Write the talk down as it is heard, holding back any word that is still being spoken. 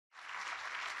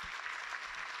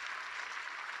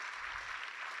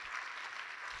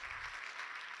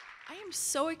I am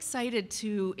so excited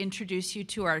to introduce you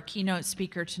to our keynote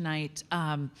speaker tonight.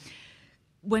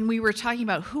 When we were talking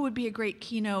about who would be a great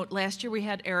keynote, last year we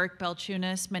had Eric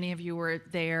Balchunas. Many of you were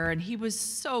there, and he was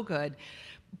so good.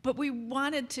 But we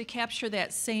wanted to capture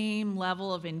that same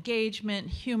level of engagement,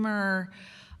 humor,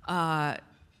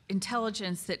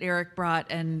 intelligence that Eric brought,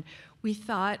 and we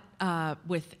thought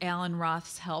with Alan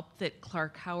Roth's help that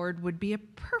Clark Howard would be a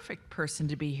perfect person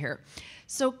to be here.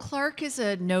 So Clark is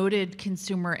a noted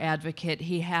consumer advocate.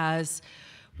 He has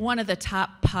one of the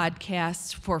top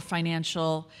podcasts for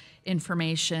financial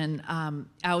information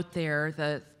out there,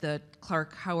 the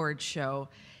Clark Howard Show.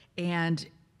 And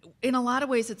in a lot of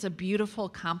ways, it's a beautiful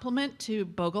complement to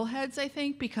Bogleheads, I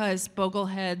think, because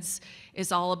Bogleheads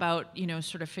is all about,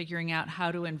 sort of figuring out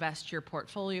how to invest your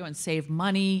portfolio and save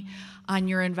money on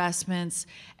your investments.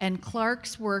 And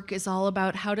Clark's work is all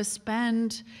about how to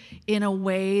spend in a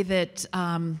way that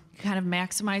kind of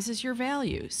maximizes your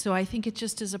value. So I think it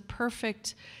just is a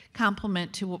perfect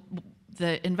complement to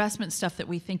the investment stuff that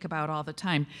we think about all the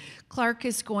time. Clark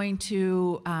is going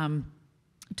to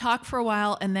talk for a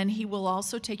while, and then he will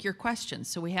also take your questions.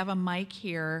 So we have a mic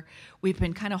here. We've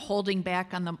been kind of holding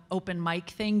back on the open mic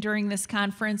thing during this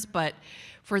conference, but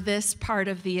for this part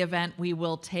of the event, we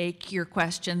will take your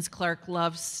questions. Clark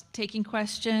loves taking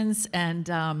questions,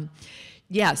 and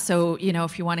yeah, so,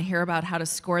 if you want to hear about how to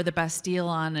score the best deal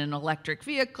on an electric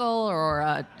vehicle or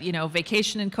a,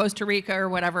 vacation in Costa Rica or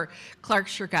whatever,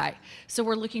 Clark's your guy. So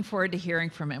we're looking forward to hearing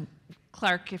from him.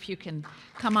 Clark, if you can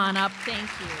come on up, thank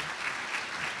you.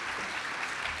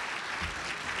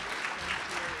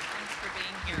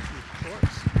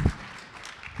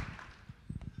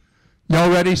 Y'all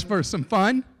ready for some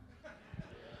fun?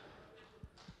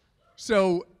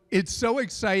 So it's so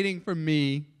exciting for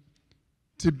me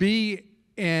to be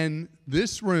in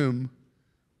this room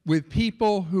with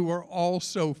people who are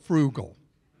also frugal.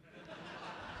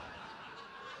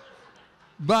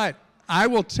 But I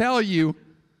will tell you,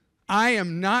 I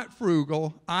am not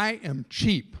frugal, I am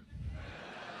cheap.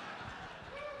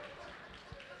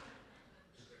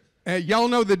 Y'all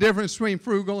know the difference between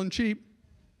frugal and cheap?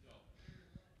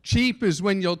 Cheap is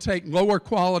when you'll take lower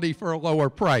quality for a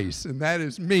lower price, and that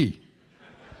is me.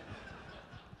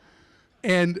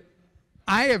 And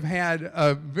I have had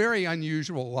a very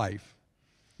unusual life.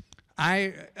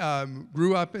 I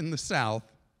grew up in the South.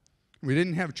 We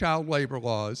didn't have child labor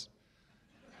laws.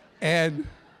 And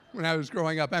when I was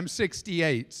growing up, I'm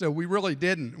 68, so we really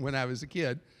didn't when I was a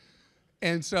kid.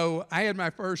 And so I had my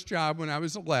first job when I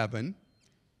was 11.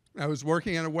 I was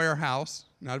working in a warehouse,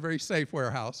 not a very safe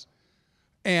warehouse.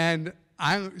 And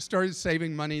I started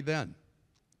saving money then.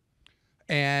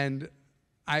 And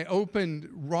I opened,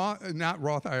 not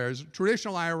Roth IRAs,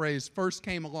 traditional IRAs first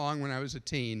came along when I was a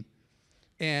teen.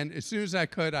 And as soon as I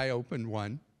could, I opened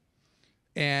one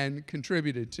and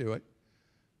contributed to it.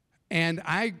 And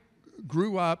I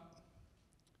grew up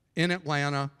in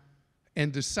Atlanta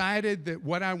and decided that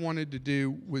what I wanted to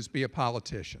do was be a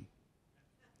politician.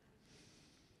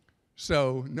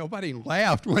 So nobody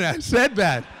laughed when I said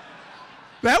that.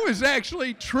 That was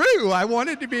actually true. I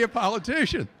wanted to be a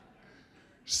politician.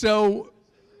 So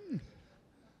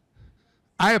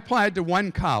I applied to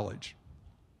one college,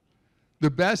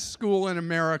 the best school in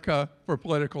America for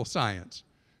political science,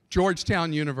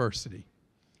 Georgetown University.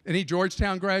 Any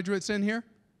Georgetown graduates in here?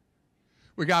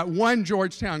 We got one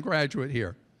Georgetown graduate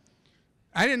here.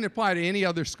 I didn't apply to any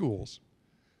other schools.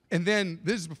 And then,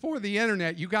 this is before the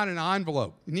internet, you got an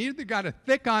envelope. You either got a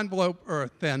thick envelope or a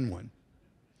thin one.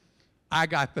 I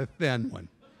got the thin one.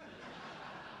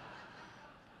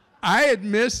 I had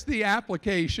missed the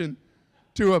application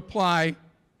to apply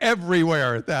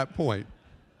everywhere at that point.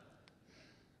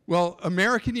 Well,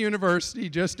 American University,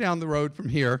 just down the road from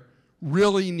here,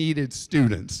 really needed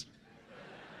students.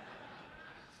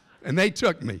 And they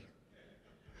took me.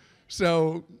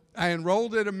 So I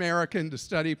enrolled at American to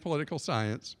study political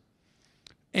science.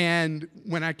 And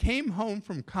when I came home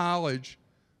from college,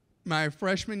 my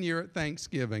freshman year at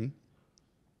Thanksgiving,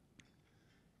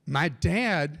 my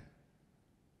dad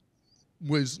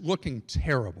was looking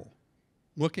terrible,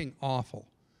 looking awful.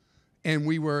 And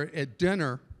we were at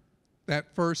dinner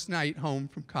that first night home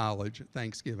from college at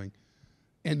Thanksgiving,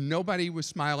 and nobody was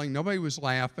smiling, nobody was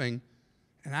laughing,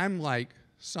 and I'm like,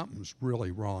 something's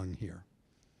really wrong here.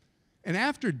 And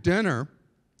after dinner,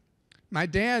 my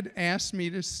dad asked me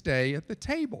to stay at the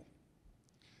table.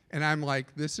 And I'm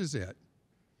like, this is it.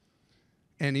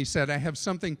 And he said, I have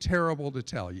something terrible to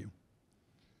tell you.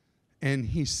 And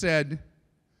he said,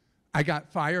 I got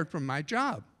fired from my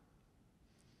job.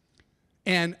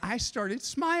 And I started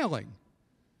smiling.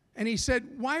 And he said,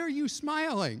 why are you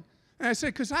smiling? And I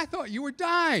said, because I thought you were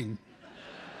dying.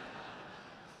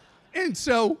 And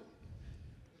so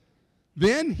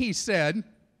then he said,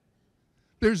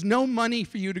 there's no money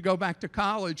for you to go back to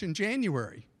college in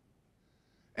January.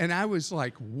 And I was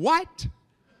like, what?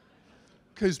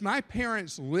 Because my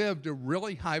parents lived a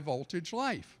really high voltage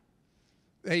life.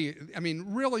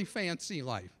 Really fancy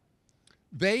life.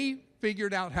 They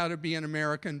figured out how to be an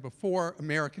American before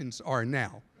Americans are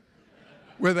now,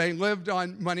 where they lived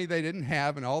on money they didn't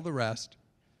have and all the rest.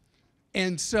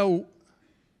 And so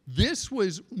this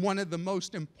was one of the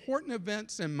most important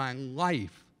events in my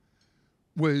life,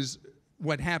 was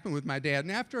what happened with my dad.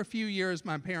 And after a few years,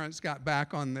 my parents got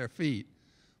back on their feet.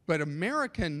 But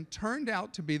American turned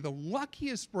out to be the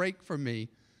luckiest break for me,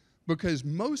 because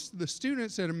most of the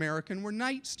students at American were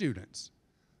night students.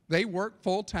 They worked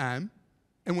full time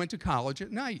and went to college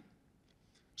at night.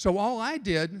 So all I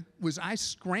did was I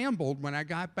scrambled when I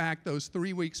got back those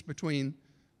 3 weeks between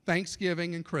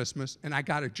Thanksgiving and Christmas, and I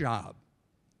got a job.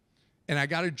 And I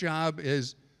got a job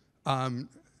as, I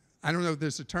don't know if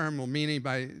this term will mean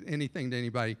anything to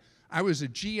anybody. I was a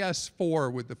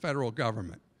GS4 with the federal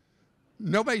government.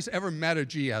 Nobody's ever met a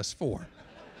GS4.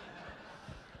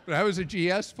 But I was a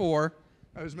GS4.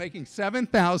 I was making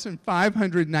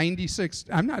 $7,596.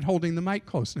 I'm not holding the mic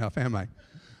close enough, am I?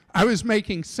 I was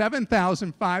making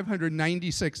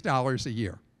 $7,596 a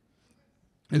year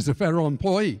as a federal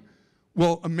employee.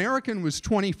 Well, American was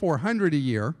 $2,400 a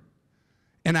year,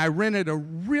 and I rented a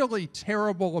really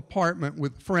terrible apartment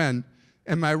with a friend,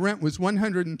 and my rent was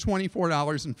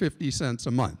 $124.50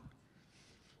 a month.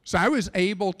 So I was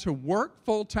able to work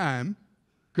full-time,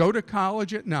 go to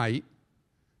college at night,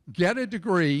 get a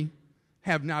degree,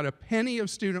 have not a penny of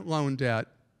student loan debt,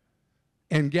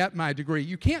 and get my degree.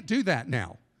 You can't do that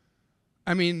now.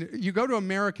 I mean, you go to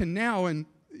American now, and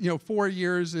 4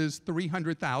 years is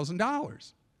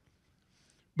 $300,000.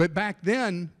 But back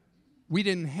then, we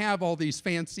didn't have all these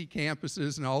fancy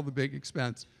campuses and all the big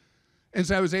expense. And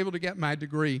so I was able to get my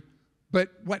degree. But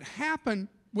what happened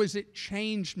was it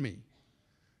changed me.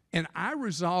 And I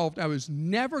resolved I was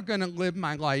never going to live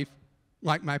my life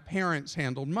like my parents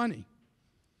handled money.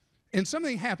 And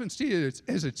something happens to you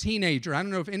as a teenager. I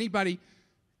don't know if anybody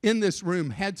in this room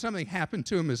had something happen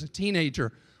to them as a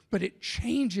teenager, but it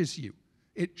changes you.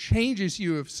 It changes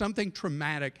you if something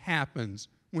traumatic happens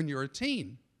when you're a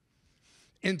teen.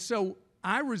 And so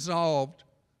I resolved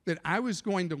that I was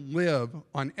going to live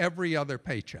on every other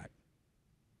paycheck.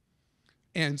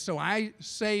 And so I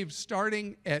saved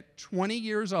starting at 20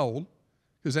 years old,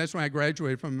 because that's when I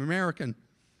graduated from American.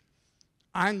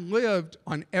 I lived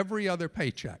on every other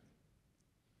paycheck.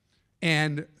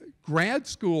 And grad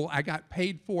school I got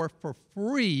paid for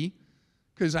free,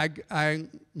 because I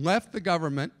left the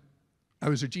government. I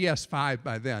was a GS5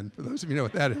 by then, for those of you who know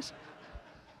what that is.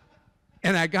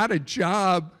 And I got a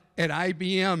job at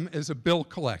IBM as a bill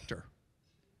collector.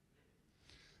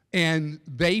 And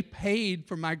they paid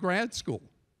for my grad school.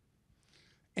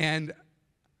 And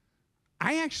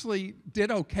I actually did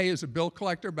okay as a bill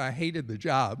collector, but I hated the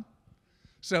job.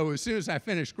 So as soon as I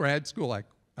finished grad school, I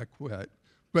quit.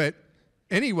 But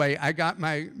anyway, I got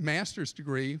my master's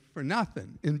degree for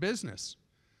nothing in business.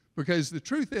 Because the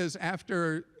truth is,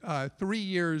 after 3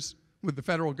 years with the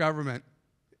federal government,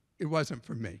 it wasn't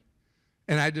for me.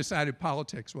 And I decided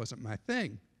politics wasn't my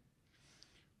thing.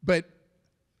 But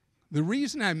the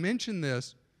reason I mention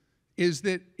this is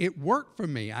that it worked for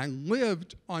me. I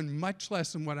lived on much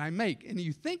less than what I make. And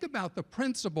you think about the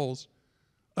principles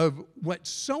of what's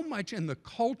so much in the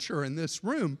culture in this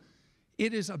room,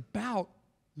 it is about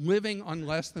living on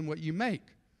less than what you make.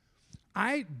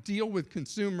 I deal with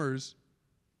consumers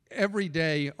every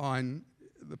day on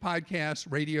the podcast,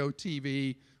 radio,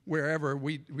 TV, wherever.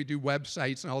 We do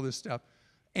websites and all this stuff.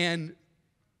 And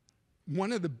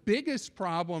one of the biggest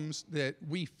problems that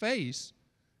we face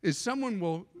is someone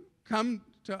will come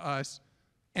to us,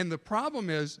 and the problem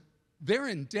is they're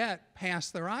in debt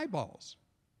past their eyeballs.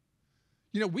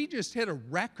 We just hit a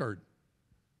record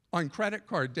on credit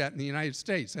card debt in the United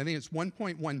States. I think it's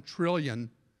 $1.1 trillion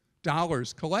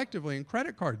collectively in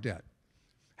credit card debt.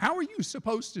 How are you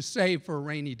supposed to save for a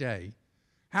rainy day?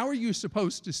 How are you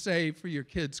supposed to save for your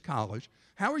kids' college?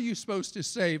 How are you supposed to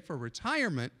save for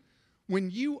retirement when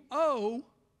you owe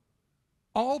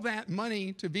all that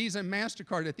money to Visa and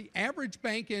MasterCard at the average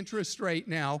bank interest rate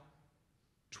now,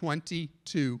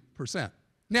 22%?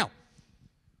 Now,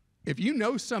 if you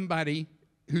know somebody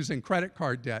who's in credit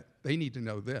card debt, they need to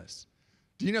know this.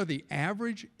 Do you know the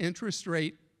average interest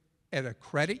rate at a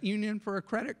credit union for a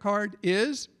credit card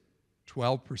is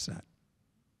 12%?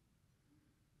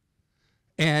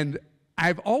 And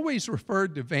I've always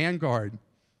referred to Vanguard,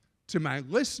 to my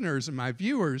listeners and my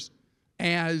viewers,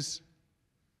 as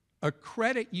a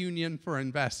credit union for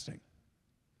investing.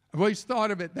 I've always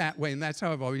thought of it that way, and that's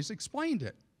how I've always explained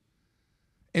it.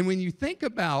 And when you think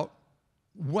about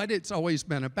what it's always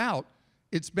been about,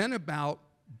 it's been about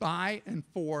by and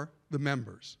for the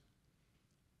members.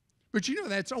 But you know,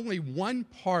 that's only one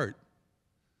part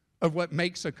of what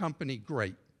makes a company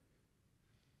great.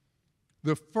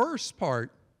 The first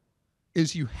part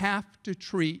is you have to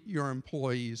treat your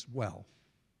employees well.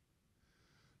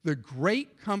 The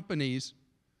great companies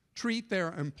treat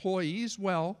their employees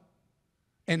well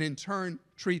and in turn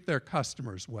treat their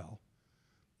customers well.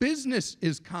 Business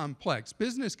is complex.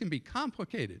 Business can be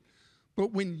complicated.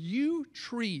 But when you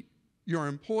treat your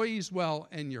employees well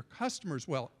and your customers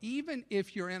well, even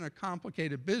if you're in a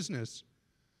complicated business,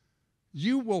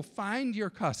 you will find your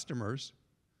customers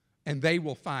and they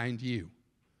will find you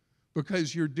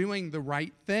because you're doing the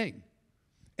right thing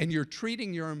and you're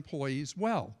treating your employees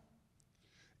well.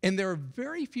 And there are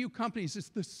very few companies, it's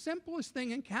the simplest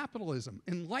thing in capitalism,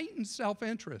 enlightened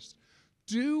self-interest.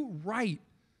 Do right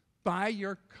by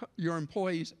your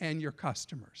employees and your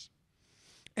customers.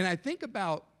 And I think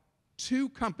about two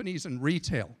companies in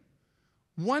retail.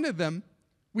 One of them,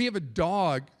 we have a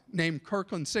dog named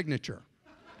Kirkland Signature.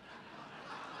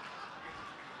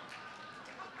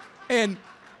 And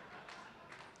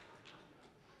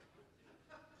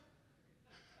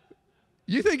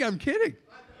you think I'm kidding?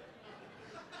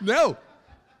 No.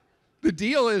 The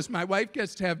deal is my wife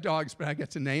gets to have dogs, but I get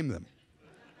to name them.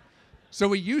 So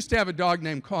we used to have a dog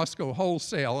named Costco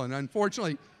Wholesale, and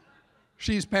unfortunately,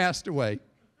 she's passed away.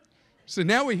 So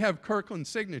now we have Kirkland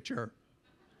Signature.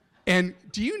 And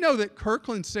do you know that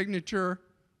Kirkland Signature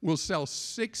will sell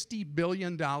 $60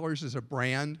 billion as a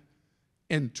brand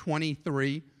in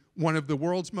 23? One of the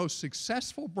world's most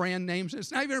successful brand names.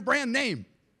 It's not even a brand name.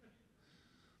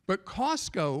 But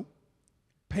Costco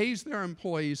pays their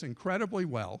employees incredibly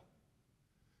well,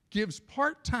 gives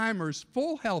part-timers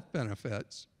full health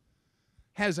benefits,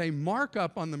 has a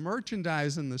markup on the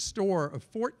merchandise in the store of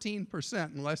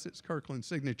 14% unless it's Kirkland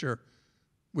Signature,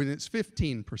 when it's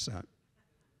 15%.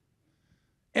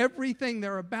 Everything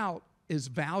they're about is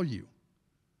value.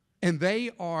 And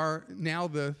they are now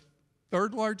the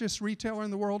third largest retailer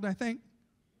in the world, I think.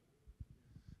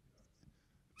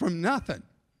 From nothing.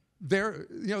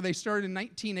 They started in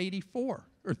 1984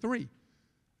 or 3.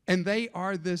 And they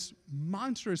are this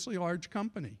monstrously large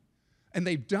company. And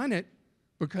they've done it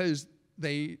because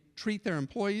they treat their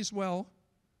employees well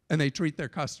and they treat their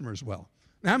customers well.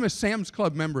 Now, I'm a Sam's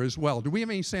Club member as well. Do we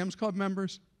have any Sam's Club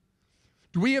members?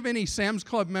 Do we have any Sam's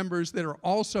Club members that are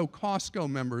also Costco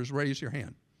members? Raise your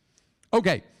hand.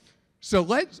 Okay, so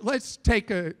let's take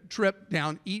a trip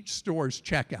down each store's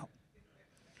checkout.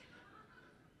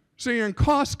 So you're in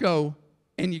Costco,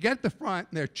 and you get at the front,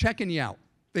 and they're checking you out.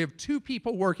 They have 2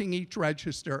 people working each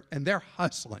register, and they're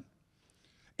hustling.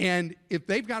 And if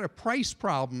they've got a price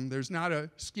problem, there's not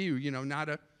a SKU, not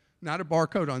a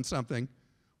barcode on something,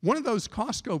 one of those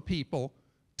Costco people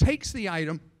takes the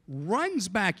item, runs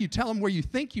back. You tell them where you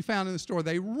think you found it in the store.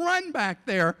 They run back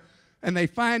there, and they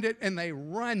find it, and they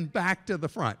run back to the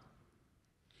front.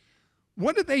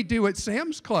 What do they do at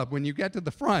Sam's Club when you get to the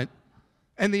front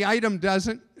and the item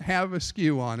doesn't have a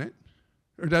SKU on it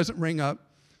or doesn't ring up?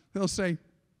 They'll say,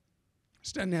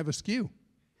 this doesn't have a SKU.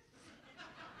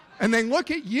 And they look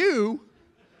at you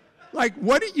like,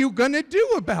 what are you going to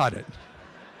do about it?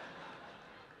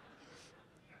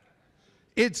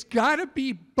 It's got to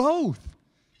be both.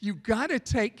 You've got to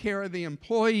take care of the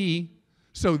employee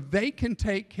so they can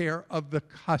take care of the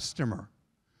customer.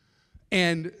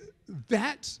 And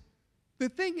that's the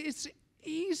thing. It's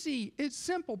easy. It's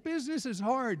simple. Business is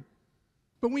hard.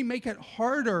 But we make it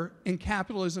harder in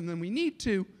capitalism than we need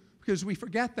to because we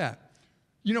forget that.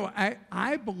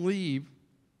 I believe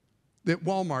that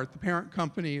Walmart, the parent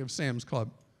company of Sam's Club,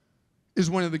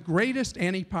 is one of the greatest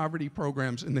anti-poverty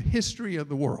programs in the history of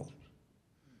the world.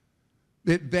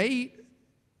 That they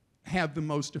have the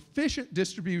most efficient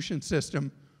distribution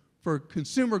system for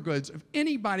consumer goods of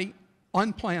anybody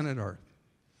on planet Earth.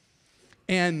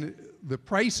 And the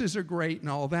prices are great and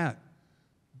all that.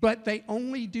 But they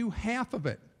only do half of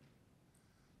it.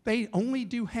 They only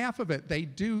do half of it. They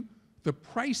do the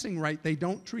pricing right. They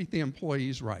don't treat the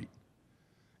employees right.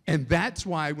 And that's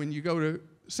why when you go to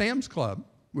Sam's Club,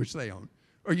 which they own,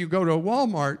 or you go to a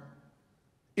Walmart,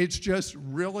 it's just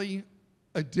really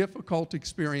a difficult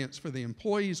experience for the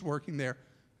employees working there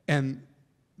and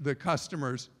the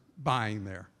customers buying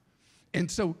there. And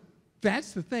so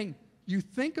that's the thing. You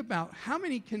think about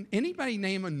can anybody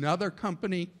name another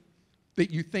company that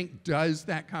you think does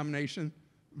that combination?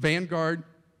 Vanguard,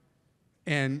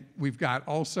 and we've got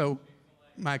also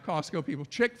my Costco people,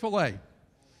 Chick-fil-A.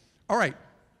 All right,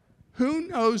 who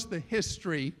knows the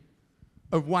history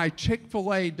of why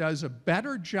Chick-fil-A does a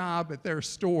better job at their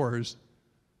stores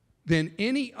than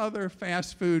any other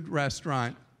fast food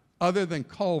restaurant other than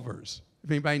Culver's.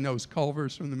 If anybody knows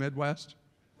Culver's from the Midwest.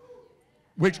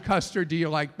 Which custard do you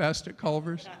like best at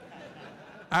Culver's?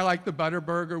 I like the butter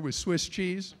burger with Swiss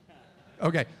cheese.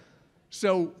 Okay,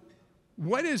 so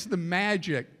what is the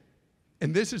magic,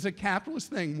 and this is a capitalist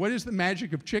thing, what is the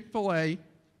magic of Chick-fil-A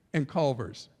and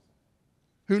Culver's?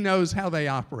 Who knows how they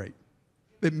operate?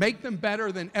 That make them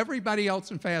better than everybody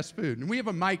else in fast food. And we have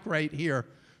a mic right here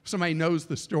if somebody knows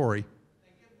the story.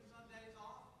 They give the Sundays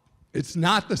off? It's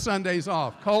not the Sundays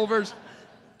off.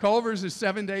 Culver's is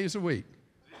 7 days a week.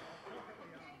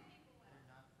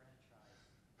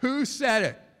 Who said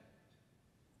it?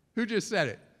 Who just said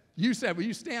it? You said, will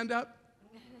you stand up?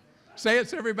 Say it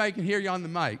so everybody can hear you on the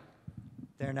mic.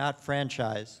 They're not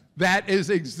franchise. That is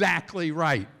exactly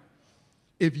right.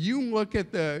 If you look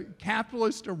at the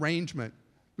capitalist arrangement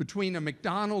between a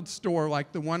McDonald's store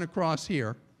like the one across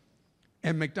here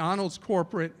and McDonald's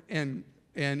corporate in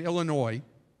Illinois,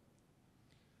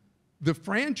 the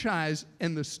franchise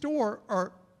and the store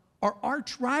are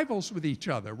arch rivals with each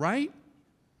other, right?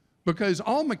 Because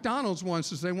all McDonald's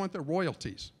wants is they want their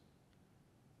royalties.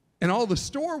 And all the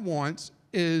store wants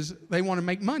is they want to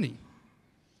make money.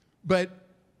 But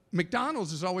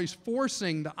McDonald's is always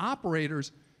forcing the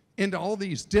operators into all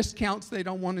these discounts they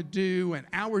don't want to do and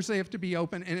hours they have to be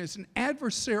open, and it's an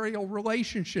adversarial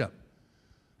relationship.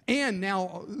 And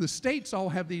now the states all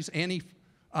have these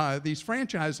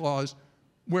franchise laws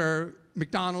where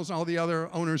McDonald's and all the other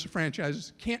owners of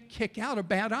franchises can't kick out a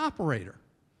bad operator.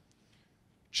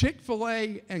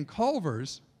 Chick-fil-A and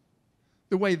Culver's,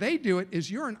 the way they do it is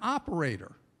you're an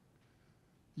operator.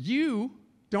 You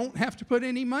don't have to put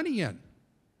any money in.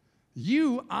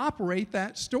 You operate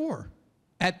that store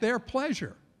at their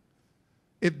pleasure.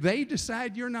 If they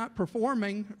decide you're not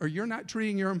performing or you're not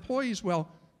treating your employees well,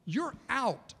 you're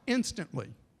out instantly.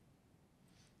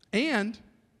 And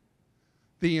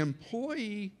the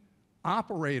employee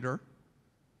operator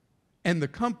and the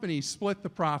company split the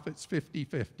profits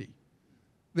 50-50.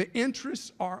 The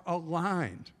interests are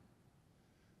aligned.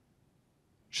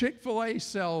 Chick-fil-A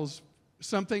sells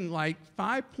something like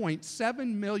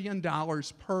 $5.7 million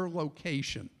per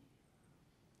location.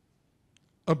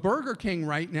 A Burger King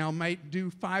right now might do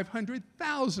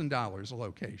 $500,000 a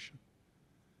location.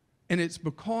 And it's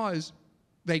because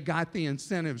they got the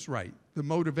incentives right, the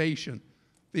motivation.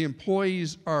 The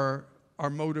employees are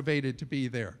motivated to be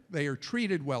there. They are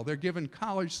treated well. They're given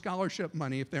college scholarship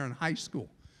money if they're in high school.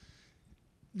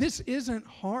 This isn't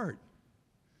hard.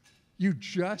 You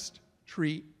just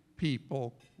treat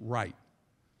people right.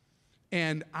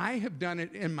 And I have done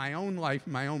it in my own life,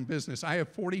 my own business. I have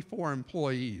 44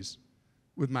 employees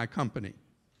with my company.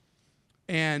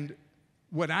 And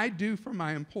what I do for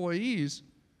my employees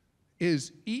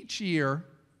is each year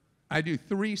I do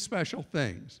 3 special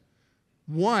things.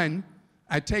 One,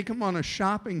 I take them on a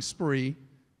shopping spree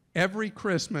every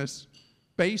Christmas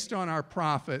based on our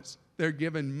profits. They're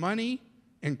given money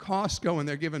in Costco, and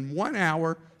they're given 1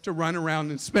 hour to run around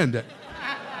and spend it.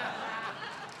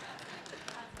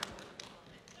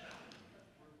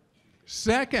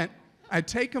 Second, I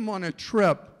take them on a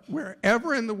trip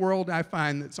wherever in the world I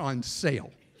find that's on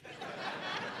sale.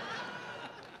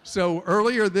 So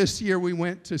earlier this year, we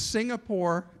went to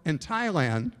Singapore and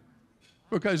Thailand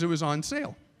because it was on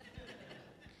sale.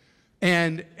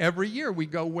 And every year we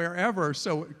go wherever,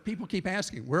 so people keep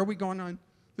asking, where are we going on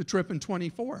the trip in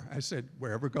 24? I said,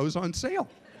 wherever goes on sale.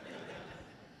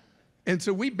 And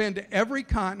so we've been to every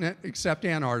continent except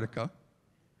Antarctica.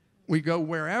 We go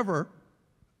wherever,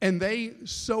 and they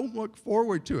so look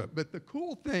forward to it. But the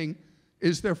cool thing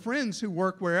is their friends who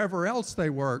work wherever else they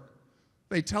work,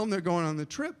 they tell them they're going on the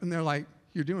trip, and they're like,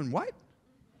 you're doing what?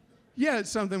 Yeah,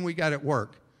 it's something we got at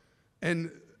work.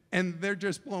 And they're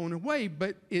just blown away,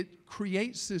 but it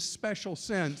creates this special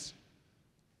sense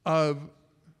of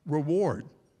reward.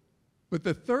 But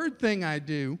the third thing I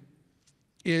do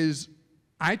is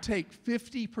I take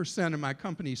 50% of my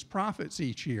company's profits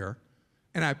each year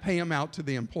and I pay them out to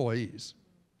the employees.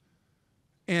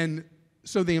 And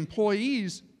so the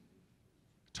employees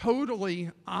totally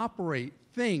operate,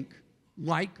 think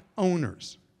like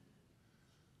owners.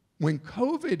 When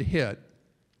COVID hit,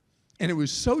 and it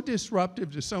was so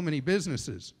disruptive to so many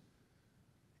businesses,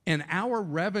 and our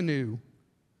revenue,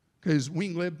 because we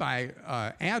live by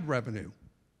ad revenue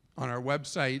on our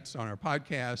websites, on our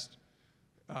podcast,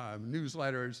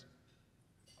 newsletters,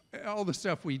 all the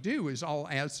stuff we do is all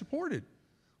ad supported.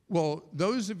 Well,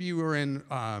 those of you who are in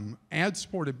ad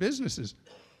supported businesses,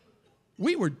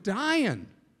 we were dying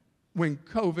when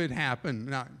COVID happened.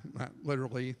 Not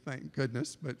literally, thank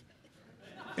goodness, but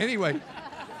Anyway,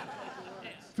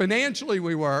 financially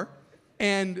we were,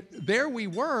 and there we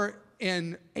were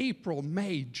in April,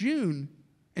 May, June,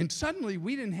 and suddenly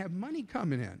we didn't have money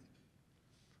coming in.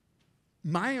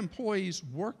 My employees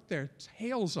worked their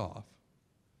tails off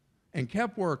and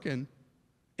kept working,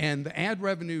 and the ad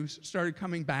revenues started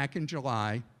coming back in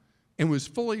July and was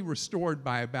fully restored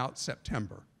by about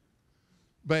September.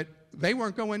 But they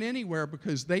weren't going anywhere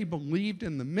because they believed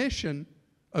in the mission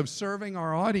of serving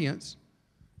our audience,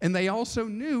 and they also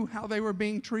knew how they were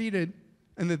being treated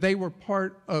and that they were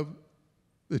part of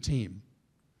the team.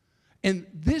 And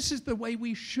this is the way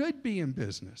we should be in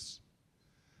business.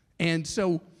 And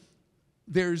so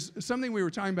there's something we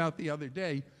were talking about the other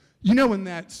day. You know, in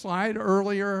that slide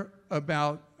earlier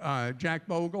about Jack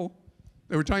Bogle,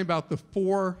 they were talking about the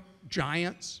 4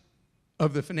 giants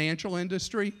of the financial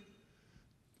industry.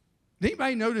 Did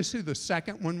anybody notice who the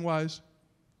second one was?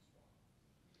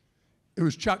 It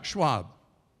was Chuck Schwab.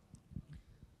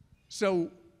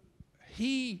 So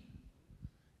he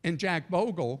and Jack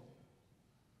Bogle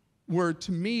were,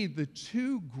 to me, the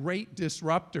 2 great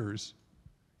disruptors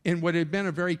in what had been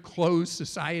a very closed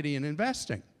society in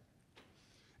investing.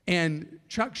 And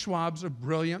Chuck Schwab's a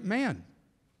brilliant man.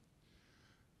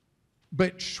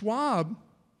 But Schwab,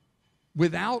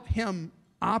 without him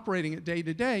operating it day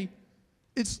to day,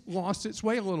 it's lost its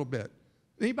way a little bit.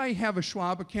 Anybody have a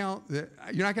Schwab account? You're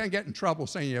not going to get in trouble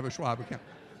saying you have a Schwab account.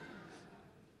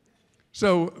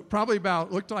 So probably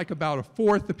looked like about a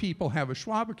fourth of people have a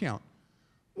Schwab account.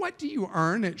 What do you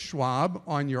earn at Schwab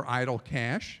on your idle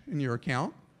cash in your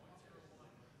account?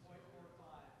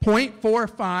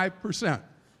 0.45%.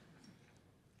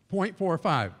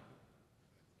 0.45.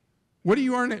 What do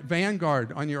you earn at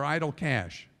Vanguard on your idle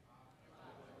cash?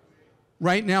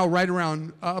 Right now, right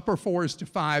around upper 4s to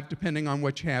 5, depending on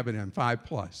what you have it in,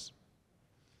 5+.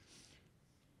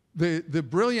 The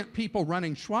brilliant people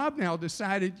running Schwab now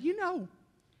decided, you know,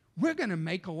 we're going to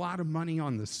make a lot of money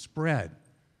on the spread.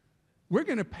 We're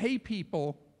going to pay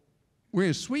people, we're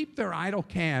going to sweep their idle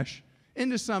cash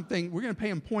into something, we're going to pay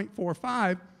them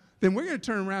 0.45, then we're going to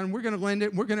turn around and we're going to lend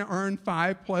it, and we're going to earn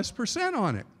 5+%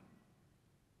 on it.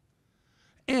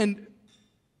 And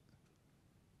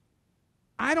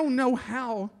I don't know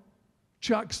how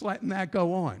Chuck's letting that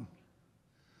go on,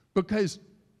 because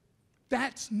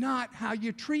that's not how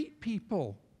you treat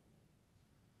people.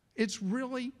 It's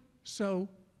really so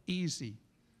easy.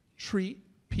 Treat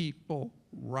people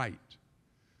right.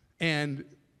 And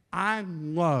I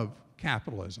love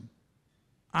capitalism.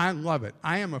 I love it.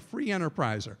 I am a free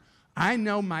enterpriser. I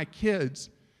know my kids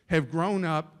have grown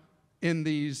up in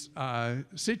these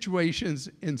situations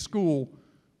in school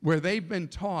where they've been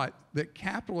taught that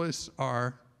capitalists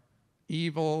are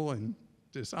evil and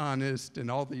dishonest and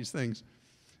all these things.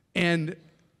 And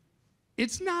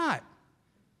it's not.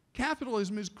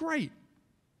 Capitalism is great.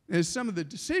 As some of the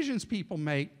decisions people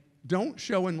make don't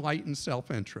show enlightened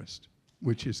self-interest,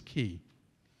 which is key.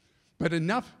 But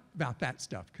enough about that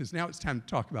stuff, because now it's time to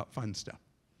talk about fun stuff.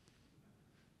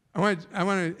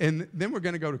 And then we're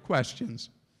going to go to questions.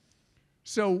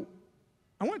 So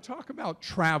I want to talk about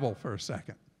travel for a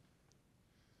second.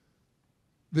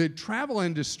 The travel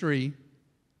industry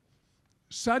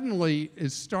suddenly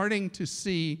is starting to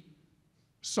see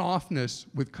softness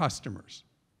with customers.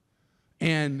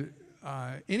 And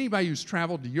anybody who's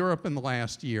traveled to Europe in the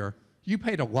last year, you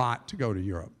paid a lot to go to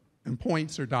Europe, in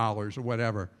points or dollars or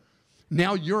whatever.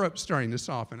 Now Europe's starting to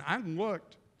soften. I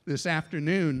looked this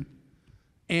afternoon,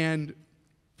 and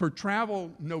for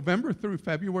travel November through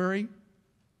February,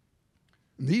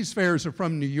 these fares are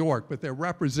from New York, but they're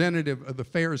representative of the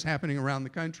fares happening around the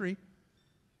country.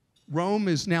 Rome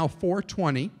is now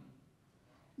 $420,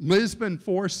 Lisbon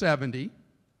 $470,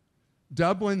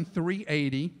 Dublin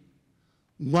 $380,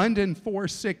 London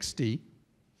 $460,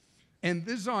 and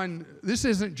this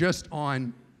isn't just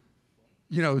on,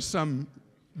 you know, some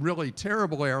really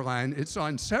terrible airline. It's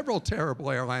on several terrible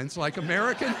airlines like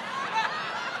American.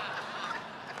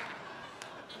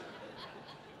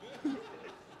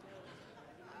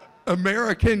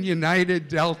 American, United,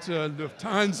 Delta,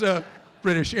 Lufthansa,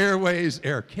 British Airways,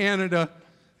 Air Canada,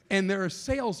 and there are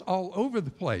sales all over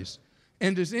the place.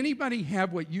 And does anybody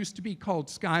have what used to be called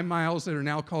Sky Miles that are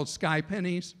now called Sky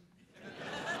Pennies?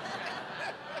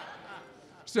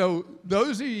 So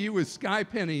those of you with Sky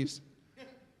Pennies,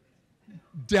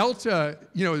 Delta,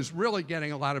 you know, is really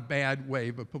getting a lot of bad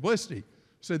wave of publicity.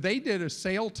 So they did a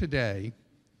sale today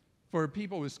for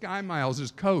people with Sky Miles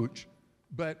as coach,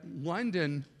 but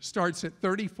London starts at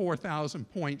 34,000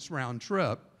 points round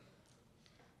trip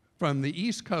from the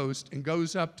East Coast and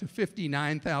goes up to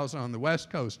 59,000 on the West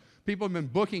Coast. People have been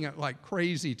booking it like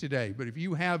crazy today, but if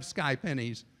you have Sky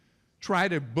Pennies, try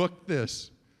to book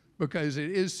this because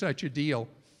it is such a deal.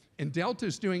 And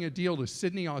Delta's doing a deal to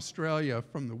Sydney, Australia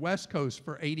from the West Coast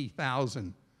for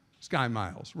 80,000 Sky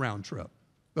Miles round trip.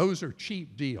 Those are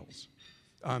cheap deals.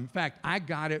 In fact, I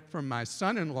got it from my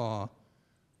son-in-law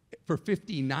for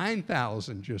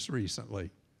 59,000 just recently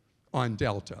on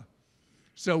Delta.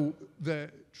 So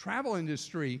the travel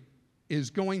industry is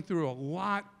going through a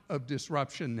lot of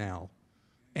disruption now.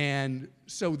 And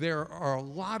so there are a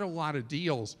lot of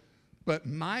deals. But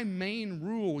my main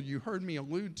rule, you heard me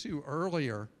allude to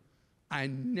earlier, I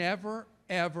never,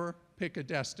 ever pick a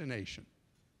destination.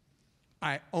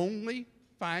 I only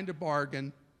find a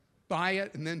bargain, buy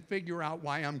it, and then figure out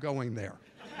why I'm going there.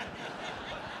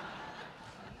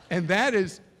 And that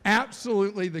is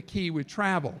absolutely the key with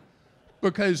travel.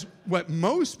 Because what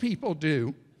most people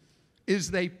do is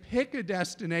they pick a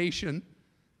destination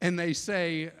and they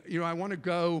say, you know, I want to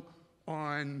go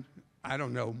on, I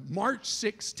don't know, March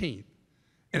 16th.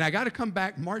 And I got to come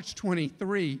back March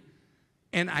 23,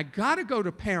 and I got to go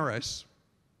to Paris,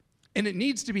 and it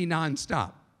needs to be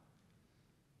nonstop.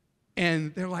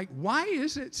 And they're like, why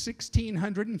is it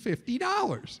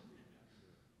 $1,650?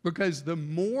 Because the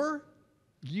more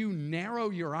you narrow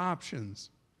your options,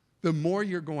 the more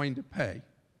you're going to pay.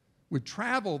 With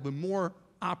travel, the more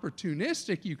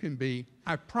opportunistic you can be,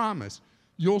 I promise,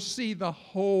 you'll see the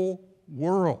whole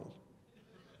world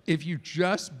if you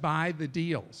just buy the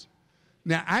deals.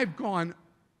 Now, I'm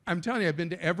telling you, I've been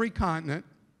to every continent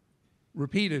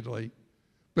repeatedly,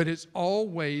 but it's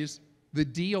always the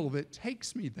deal that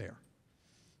takes me there.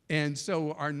 And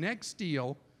so our next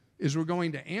deal is we're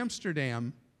going to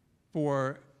Amsterdam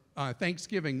for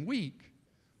Thanksgiving week,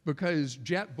 because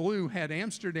JetBlue had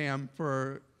Amsterdam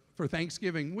for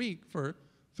Thanksgiving week for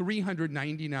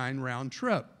 $399 round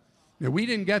trip. Now, we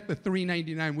didn't get the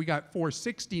 $399, we got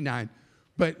 $469,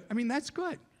 but I mean, that's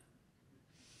good.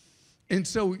 And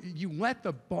so you let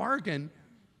the bargain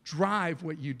drive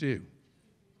what you do.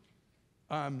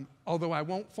 Although I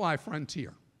won't fly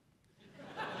Frontier.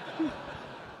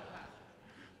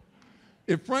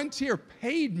 If Frontier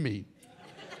paid me,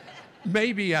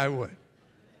 maybe I would.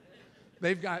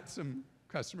 They've got some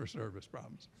customer service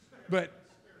problems. But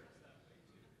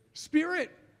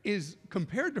Spirit is,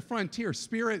 compared to Frontier,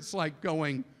 Spirit's like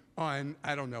going on,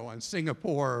 I don't know, on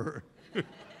Singapore or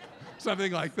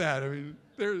something like that. I mean,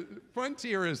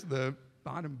 Frontier is the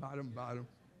bottom.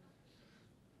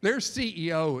 Their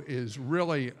CEO is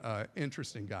really an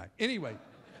interesting guy. Anyway,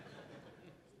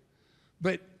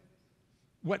 but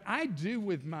what I do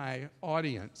with my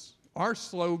audience, our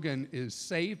slogan is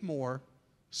save more,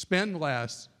 spend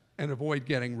less, and avoid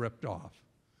getting ripped off.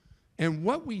 And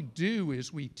what we do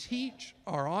is we teach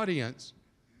our audience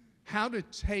how to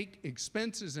take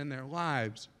expenses in their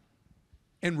lives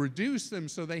and reduce them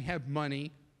so they have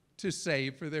money to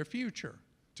save for their future,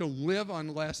 to live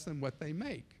on less than what they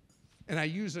make. And I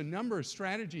use a number of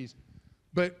strategies,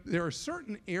 but there are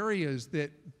certain areas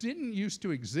that didn't used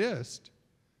to exist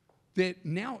that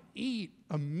now eat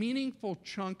a meaningful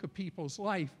chunk of people's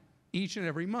life each and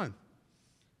every month.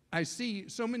 I see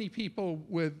so many people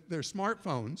with their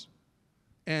smartphones,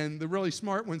 and the really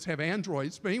smart ones have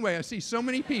Androids, but anyway, I see so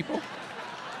many people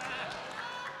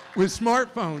with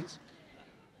smartphones.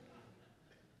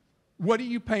 What are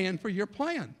you paying for your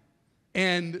plan?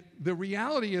 And the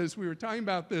reality is, we were talking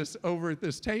about this over at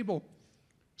this table.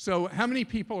 So how many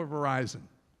people are Verizon?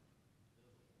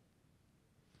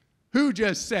 Who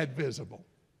just said visible?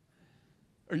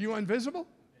 Are you on visible?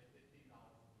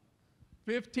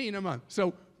 $15 a month.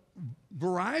 So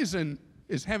Verizon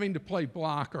is having to play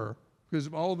blocker because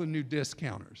of all the new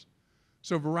discounters.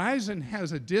 So Verizon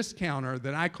has a discounter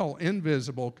that I call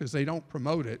invisible because they don't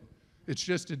promote it. It's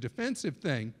just a defensive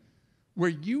thing, where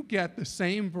you get the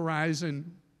same Verizon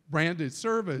branded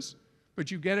service, but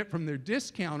you get it from their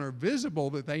discounter, Visible,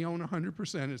 that they own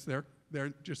 100%. It's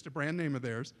they're just a brand name of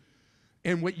theirs.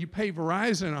 And what you pay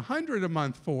Verizon $100 a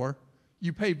month for,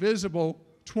 you pay Visible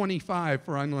 $25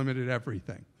 for unlimited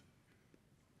everything.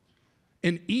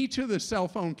 And each of the cell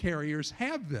phone carriers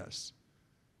have this.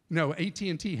 No,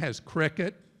 AT&T has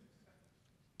Cricket,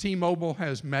 T-Mobile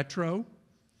has Metro,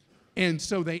 and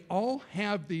so they all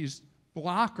have these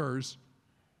blockers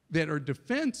that are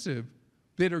defensive,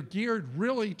 that are geared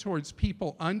really towards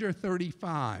people under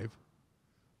 35,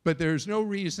 but there's no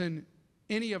reason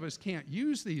any of us can't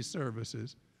use these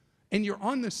services, and you're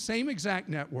on the same exact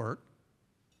network,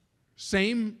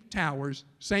 same towers,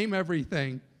 same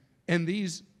everything, and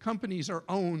these companies are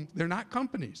owned, they're not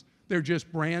companies, they're just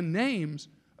brand names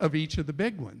of each of the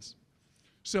big ones.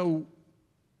 So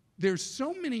there's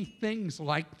so many things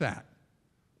like that,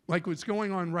 like what's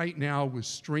going on right now with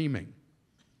streaming.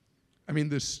 I mean,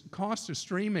 the cost of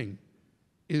streaming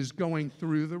is going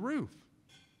through the roof.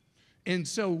 And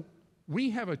so we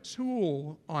have a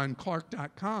tool on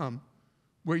Clark.com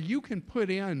where you can put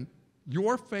in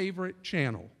your favorite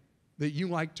channel that you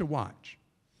like to watch.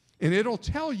 And it'll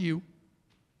tell you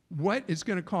what it's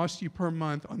going to cost you per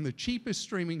month on the cheapest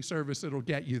streaming service that'll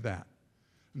get you that.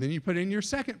 And then you put in your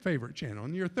second favorite channel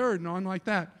and your third and on like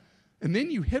that. And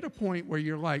then you hit a point where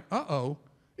you're like, uh-oh,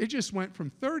 it just went from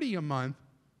 30 a month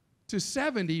to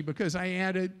 70 because I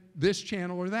added this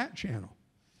channel or that channel.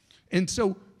 And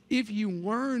so if you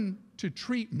learn to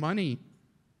treat money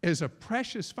as a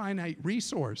precious finite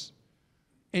resource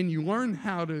and you learn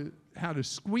how to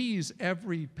squeeze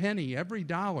every penny, every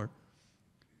dollar,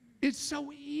 it's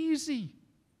so easy.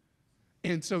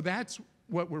 And so that's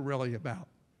what we're really about,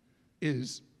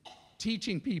 is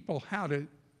teaching people how to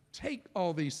take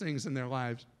all these things in their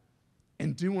lives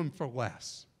and do them for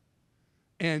less.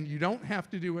 And you don't have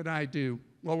to do what I do,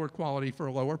 lower quality for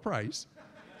a lower price.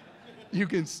 You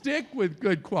can stick with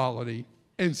good quality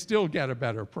and still get a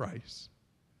better price.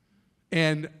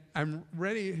 And I'm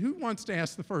ready. Who wants to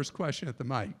ask the first question at the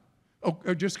mic? Oh,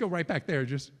 just go right back there.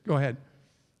 Just go ahead.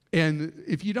 And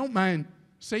if you don't mind,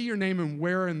 say your name and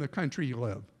where in the country you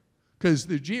live. Because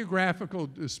the geographical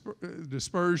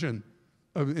dispersion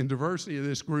and diversity of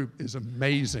this group is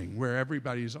amazing, where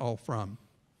everybody's all from.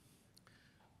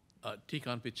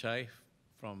 Tikon Pichai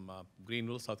from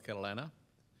Greenville, South Carolina.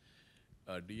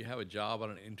 Do you have a job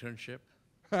or an internship?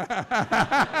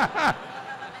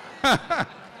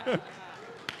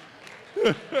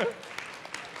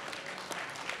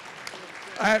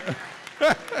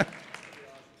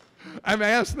 I'm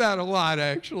asked that a lot,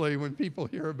 actually, when people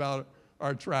hear about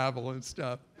our travel and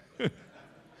stuff.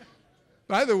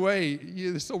 By the way,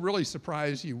 this will really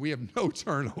surprise you. We have no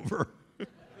turnover.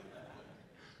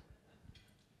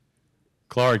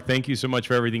 Clark, thank you so much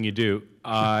for everything you do.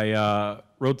 I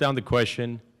wrote down the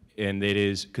question, and it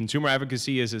is, consumer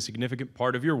advocacy is a significant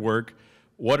part of your work.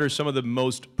 What are some of the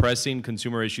most pressing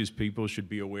consumer issues people should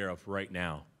be aware of right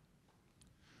now?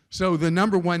 So the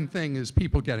number one thing is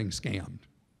people getting scammed.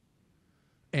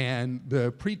 And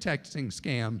the pretexting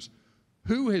scams,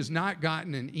 who has not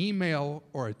gotten an email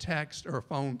or a text or a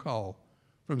phone call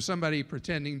from somebody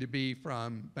pretending to be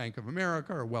from Bank of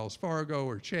America or Wells Fargo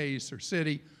or Chase or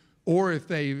Citi, or if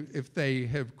they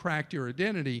have cracked your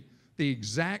identity, the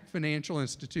exact financial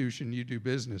institution you do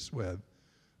business with.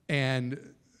 And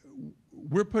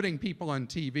we're putting people on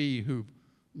TV who've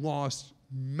lost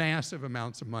massive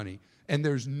amounts of money, and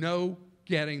there's no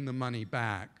getting the money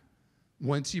back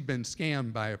once you've been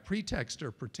scammed by a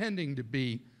pretexter pretending to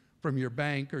be from your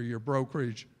bank or your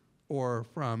brokerage or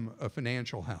from a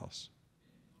financial house.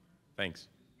 Thanks.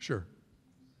 Sure.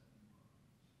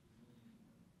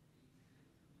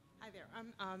 Hi there,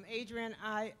 I'm Adrian.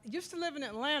 I used to live in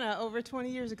Atlanta over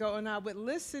 20 years ago, and I would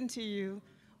listen to you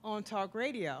on talk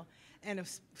radio. And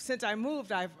since I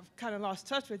moved, I've kind of lost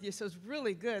touch with you, so it's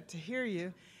really good to hear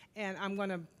you. And I'm going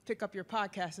to pick up your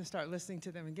podcast and start listening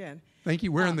to them again. Thank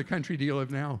you. Where in the country do you live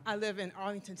now? I live in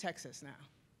Arlington, Texas now.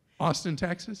 Austin,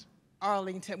 Texas?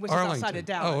 Arlington, which Arlington. is outside of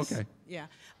Dallas. Oh, okay. Yeah.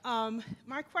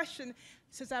 My question,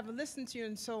 since I've listened to you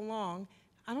in so long,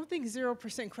 I don't think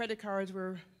 0% credit cards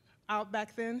were out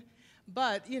back then.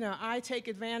 But, you know, I take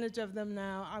advantage of them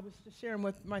now. I was just sharing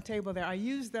with my table there. I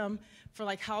use them for,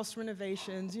 like, house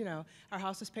renovations. You know, our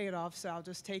house is paid off, so I'll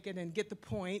just take it and get the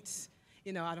points.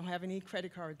 You know, I don't have any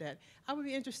credit card debt. I would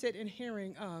be interested in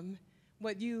hearing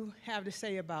what you have to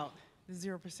say about the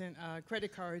 0%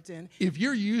 credit cards. And if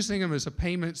you're using them as a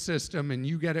payment system and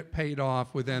you get it paid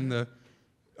off within the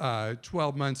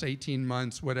 12 months, 18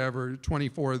 months, whatever,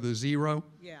 24 of the zero,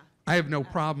 yeah, I have no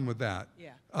problem with that.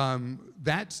 Yeah.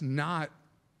 That's not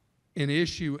an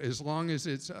issue as long as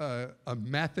it's a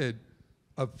method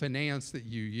of finance that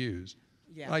you use.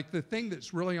 Yeah. Like the thing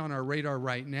that's really on our radar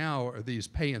right now are these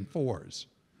pay-in-4s.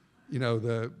 You know,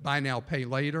 the buy now, pay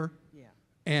later. Yeah.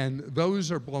 And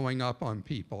those are blowing up on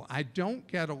people. I don't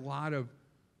get a lot of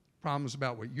problems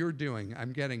about what you're doing.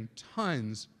 I'm getting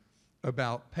tons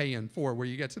about pay-in-4, where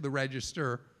you get to the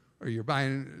register or you're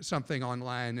buying something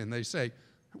online and they say,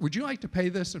 would you like to pay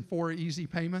this in 4 easy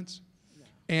payments? Yeah.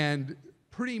 And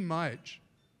pretty much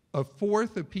a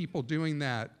fourth of people doing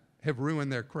that have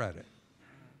ruined their credit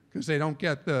because they don't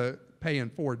get the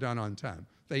pay-in-4 done on time.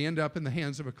 They end up in the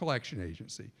hands of a collection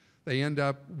agency. They end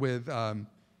up with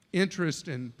interest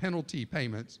and penalty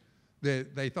payments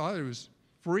that they thought it was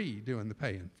free doing the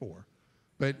pay-in-4.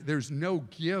 But there's no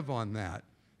give on that.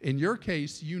 In your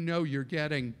case, you know you're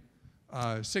getting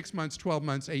 6 months, 12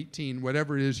 months, 18,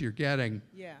 whatever it is you're getting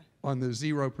Yeah. on the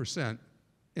 0%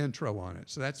 intro on it,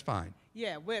 so that's fine.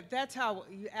 Yeah, that's how,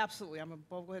 absolutely, I'm a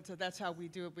Boglehead, so that's how we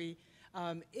do it. We,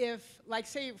 if, like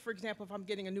say, for example, if I'm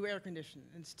getting a new air conditioner,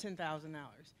 and it's $10,000.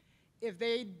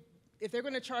 If they're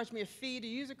going to charge me a fee to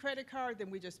use a credit card, then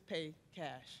we just pay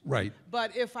cash. Right.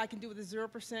 But if I can do it with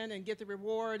 0% and get the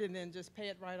reward and then just pay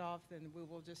it right off, then we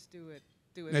will just do it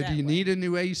Now, that do you way. need a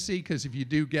new AC? Because if you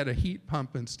do, get a heat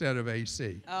pump instead of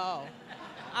AC. Oh,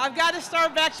 I've got to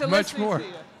start back to Much listening more. to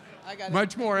you.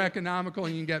 Much more economical,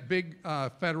 and you can get big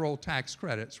federal tax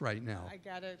credits right now.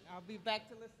 I'll be back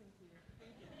to listening to you.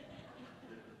 Thank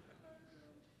you.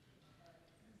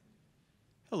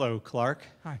 Hello, Clark.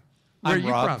 Hi. Where are I'm you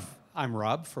Rob. from? I'm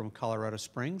Rob from Colorado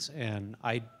Springs, and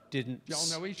I didn't. Y'all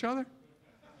know each other?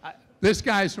 This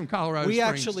guy's from Colorado We Springs.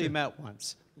 actually too. met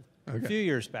once, a Okay. few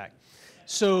years back.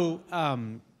 So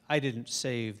I didn't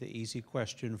save the easy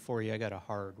question for you. I got a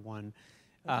hard one.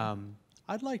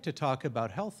 I'd like to talk about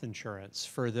health insurance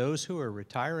for those who are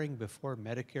retiring before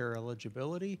Medicare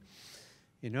eligibility.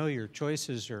 You know, your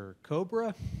choices are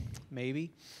Cobra,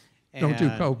 maybe. Don't do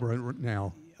and- Cobra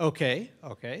now. Okay,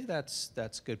 that's a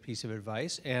good piece of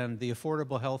advice. And the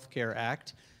Affordable Health Care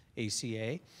Act,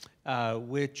 ACA,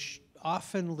 which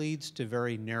often leads to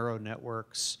very narrow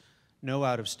networks, no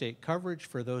out-of-state coverage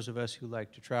for those of us who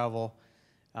like to travel.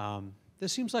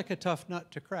 This seems like a tough nut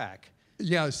to crack.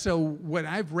 Yeah, so what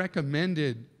I've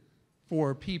recommended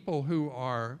for people who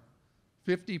are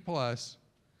 50 plus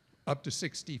up to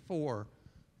 64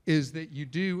 is that you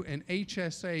do an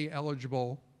HSA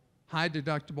eligible high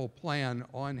deductible plan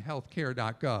on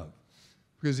healthcare.gov.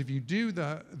 Because if you do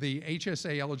the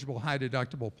HSA eligible high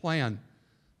deductible plan,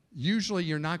 usually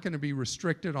you're not going to be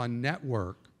restricted on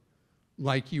network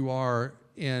like you are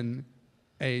in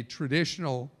a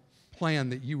traditional plan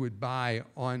that you would buy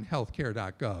on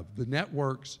healthcare.gov. The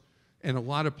networks in a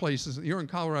lot of places, you're in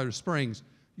Colorado Springs,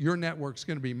 your network's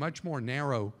going to be much more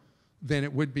narrow than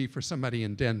it would be for somebody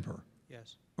in Denver.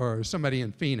 Yes. Or somebody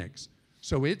in Phoenix.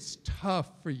 So it's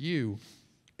tough for you,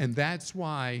 and that's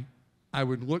why I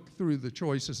would look through the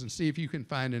choices and see if you can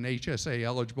find an HSA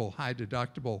eligible high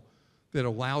deductible that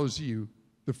allows you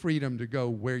the freedom to go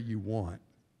where you want.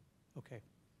 Okay.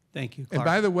 Thank you, And Clark.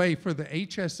 by the way, for the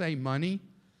HSA money,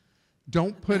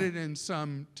 don't put it in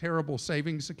some terrible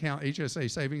savings account, HSA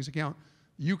savings account.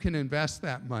 You can invest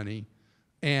that money.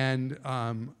 And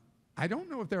I don't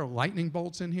know if there are lightning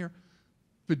bolts in here.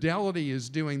 Fidelity is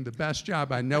doing the best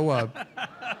job I know of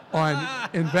on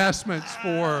investments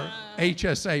for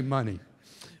HSA money.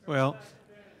 Well,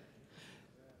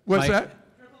 What's Mike- that?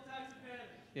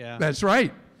 yeah. That's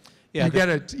right. Yeah, you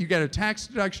get a tax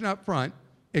deduction up front,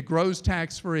 it grows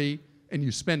tax-free, and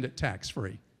you spend it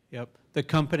tax-free. Yep. The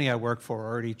company I work for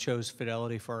already chose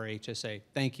Fidelity for our HSA.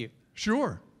 Thank you.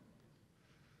 Sure.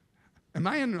 Am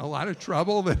I in a lot of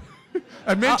trouble? That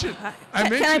I mentioned, I can I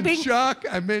mentioned bring- Chuck,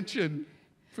 I mentioned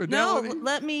No, Fidelity.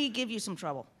 let me give you some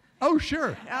trouble. Oh,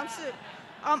 sure.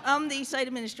 I'm the site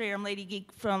administrator. I'm Lady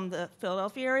Geek from the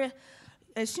Philadelphia area.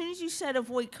 As soon as you said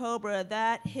avoid Cobra,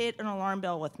 that hit an alarm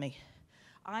bell with me.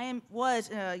 Last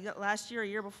year, a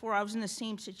year before, I was in the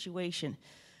same situation.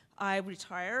 I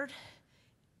retired,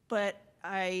 but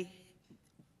I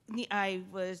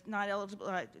was not eligible.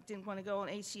 I didn't want to go on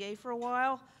ACA for a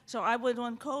while, so I went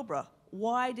on Cobra.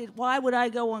 Why would I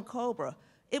go on Cobra?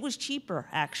 It was cheaper,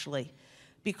 actually,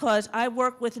 because I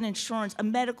work with a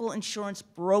medical insurance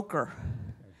broker.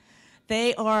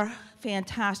 They are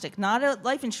fantastic. Not a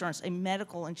life insurance, a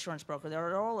medical insurance broker.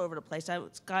 They're all over the place.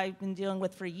 It's a guy I've been dealing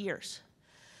with for years.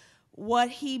 What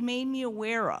he made me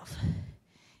aware of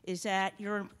is that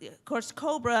of course,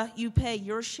 Cobra, you pay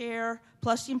your share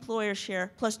plus the employer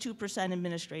share plus 2%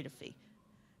 administrative fee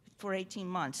for 18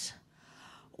 months.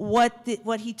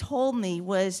 What he told me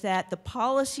was that the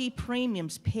policy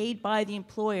premiums paid by the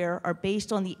employer are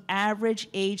based on the average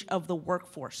age of the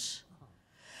workforce.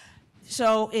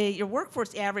 So your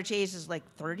workforce average age is like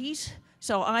 30s.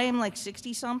 So I am like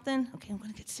 60-something. Okay, I'm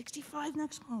going to get 65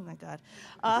 next month. Oh, my God.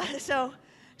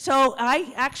 So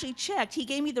I actually checked. He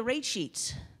gave me the rate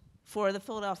sheets for the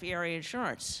Philadelphia area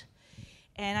insurance.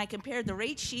 And I compared the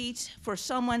rate sheets for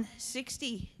someone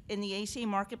 60 in the ACA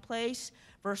marketplace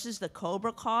versus the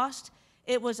Cobra cost.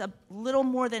 It was a little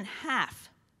more than half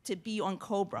to be on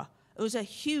Cobra. It was a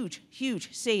huge,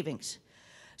 huge savings.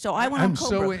 So I went on I'm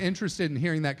Cobra. so interested in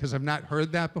hearing that because I've not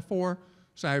heard that before,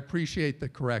 so I appreciate the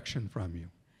correction from you.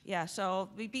 Yeah, so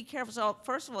be careful. So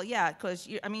first of all, yeah, because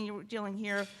you're dealing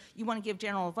here, you want to give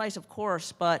general advice, of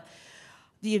course, but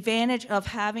the advantage of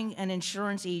having an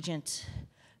insurance agent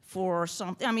for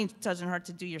something, it doesn't hurt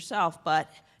to do yourself,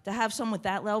 but to have someone with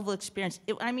that level of experience,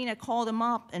 I called him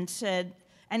up and said,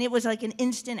 and it was like an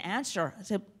instant answer. I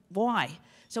said, why?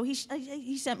 So he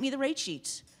sent me the rate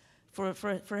sheets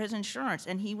for his insurance,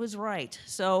 and he was right.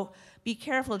 So be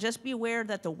careful. Just be aware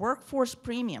that the workforce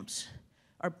premiums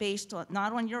are based on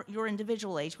not on your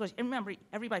individual age, because remember,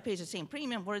 everybody pays the same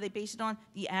premium. What are they based it on?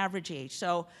 The average age.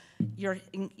 So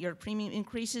your premium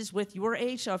increases with your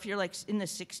age. So if you're like in the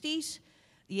 60s,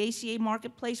 the ACA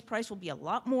marketplace price will be a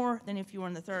lot more than if you were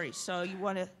in the 30s. So you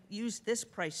want to use this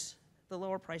price, the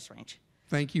lower price range.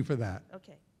 Thank you for that.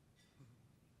 Okay.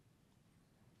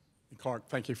 Clark,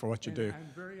 thank you for what you do. I'm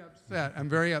very upset. I'm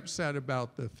very upset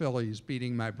about the Phillies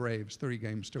beating my Braves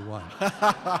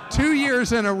 3-1. 2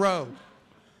 years in a row.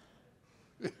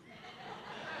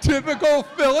 Typical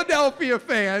Philadelphia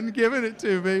fan giving it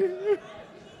to me.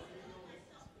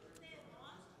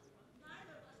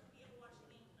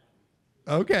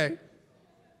 Okay.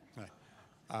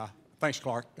 Thanks,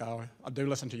 Clark. I do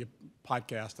listen to your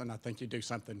podcast, and I think you do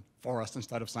something for us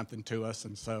instead of something to us,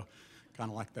 and so kind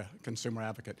of like the consumer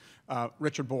advocate.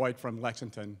 Richard Boyd from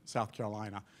Lexington, South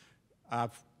Carolina.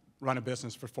 I've run a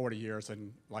business for 40 years,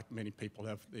 and like many people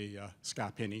have the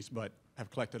sky pennies, but have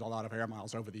collected a lot of air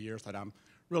miles over the years that I'm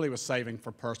really was saving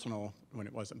for personal when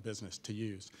it wasn't business to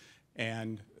use.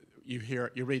 And you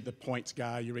read the points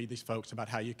guy, you read these folks about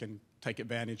how you can take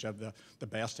advantage of the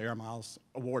best air miles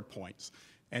award points.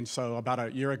 And so about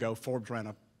a year ago, Forbes ran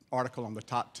an article on the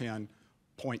top 10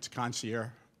 points concierge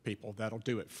people that'll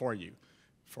do it for you.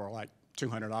 For like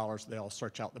 $200, they'll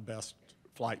search out the best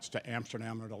flights to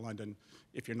Amsterdam or to London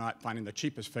if you're not finding the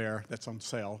cheapest fare that's on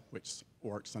sale, which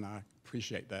works, and I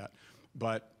appreciate that.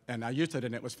 And I used it,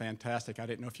 and it was fantastic. I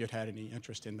didn't know if you'd had any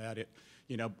interest in that.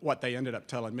 What they ended up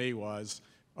telling me was,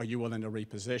 are you willing to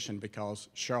reposition? Because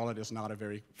Charlotte is not a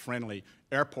very friendly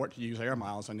airport to use air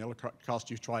miles, and it'll cost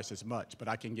you twice as much. But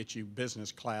I can get you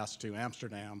business class to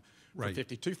Amsterdam for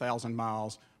 52,000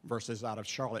 miles versus out of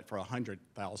Charlotte for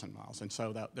 100,000 miles. And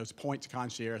so those points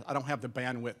concierge, I don't have the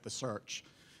bandwidth to search.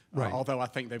 Although I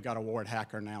think they've got a Ward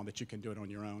Hacker now that you can do it on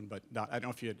your own. But I don't know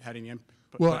if you had any input.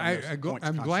 Well,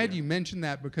 I'm glad you mentioned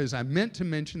that, because I meant to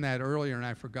mention that earlier and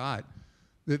I forgot.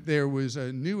 That there was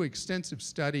a new extensive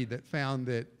study that found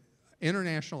that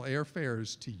international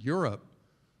airfares to Europe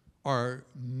are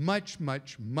much,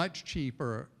 much, much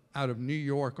cheaper out of New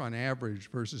York on average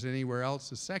versus anywhere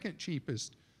else. The second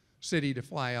cheapest city to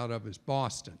fly out of is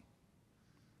Boston.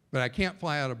 But I can't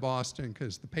fly out of Boston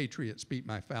because the Patriots beat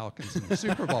my Falcons in the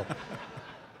Super Bowl.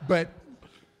 But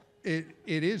it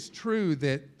is true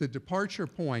that the departure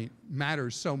point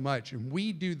matters so much, and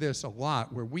we do this a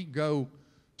lot where we go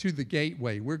to the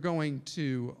gateway. We're going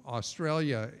to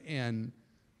Australia in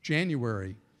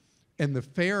January, and the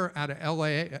fare out of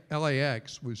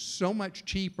LAX was so much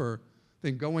cheaper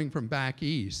than going from back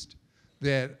east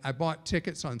that I bought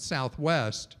tickets on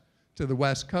Southwest to the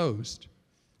West Coast,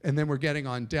 and then we're getting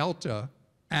on Delta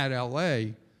at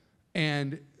LA,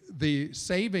 and the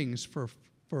savings for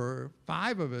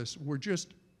 5 of us were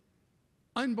just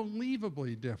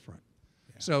unbelievably different.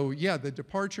 Yeah. So yeah, the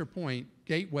departure point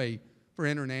gateway for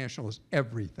international is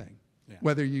everything,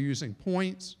 whether you're using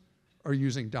points or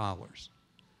using dollars.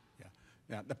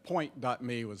 Yeah, the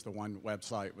point.me was the one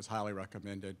website was highly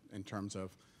recommended in terms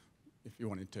of if you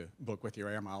wanted to book with your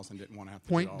air miles and didn't want to have to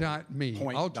Point.me.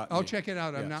 I'll check it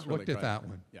out. I've not looked at that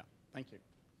one. Yeah, thank you.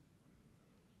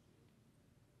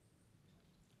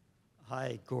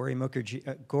 Hi, Gauri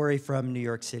Mukherjee, Gauri from New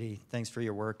York City. Thanks for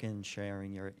your work and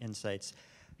sharing your insights.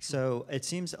 So it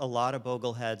seems a lot of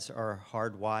Bogleheads are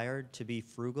hardwired to be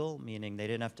frugal, meaning they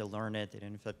didn't have to learn it,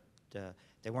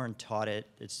 they weren't taught it,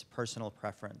 it's personal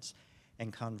preference.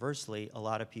 And conversely, a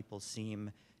lot of people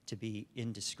seem to be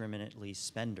indiscriminately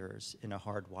spenders in a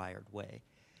hardwired way.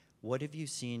 What have you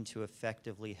seen to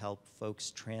effectively help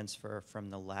folks transfer from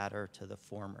the latter to the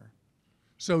former?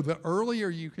 So the earlier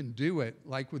you can do it,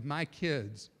 like with my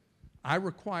kids, I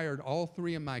required all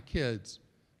 3 of my kids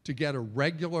to get a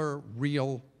regular,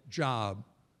 real job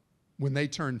when they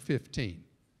turned 15.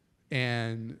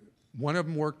 And one of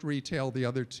them worked retail, the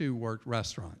other 2 worked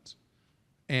restaurants.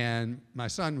 And my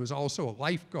son was also a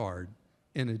lifeguard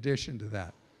in addition to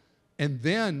that. And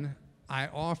then I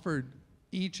offered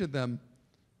each of them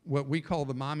what we call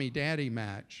the mommy-daddy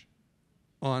match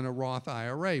on a Roth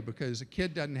IRA, because a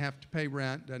kid doesn't have to pay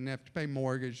rent, doesn't have to pay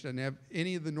mortgage, doesn't have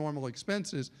any of the normal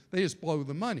expenses. They just blow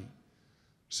the money.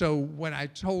 So what I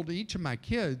told each of my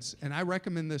kids, and I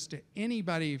recommend this to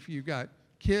anybody if you've got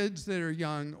kids that are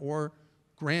young or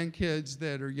grandkids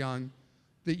that are young,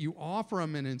 that you offer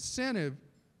them an incentive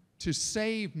to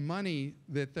save money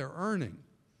that they're earning.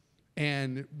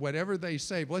 And whatever they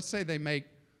save, let's say they make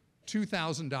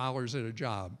 $2,000 at a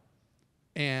job,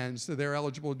 and so they're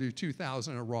eligible to do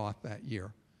 $2,000 a Roth that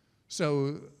year.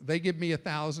 So they give me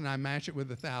 1,000, I match it with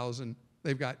 1,000.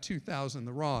 They've got 2,000 in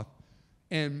the Roth.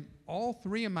 And all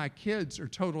three of my kids are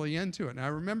totally into it. And I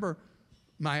remember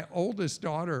my oldest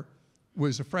daughter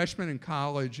was a freshman in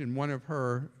college, and one of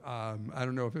her, I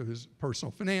don't know if it was personal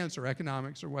finance or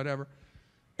economics or whatever.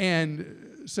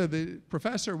 And so the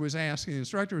professor was asking, the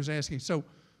instructor was asking, so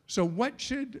what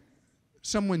should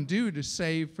someone do to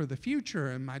save for the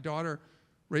future? And my daughter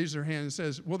raised her hand and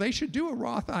says, well, they should do a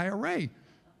Roth IRA.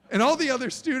 And all the other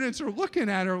students are looking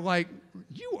at her like,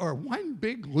 you are one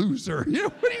big loser. You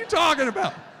know, what are you talking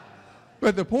about?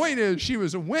 But the point is, she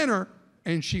was a winner,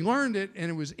 and she learned it,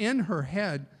 and it was in her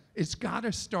head. It's got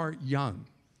to start young.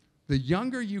 The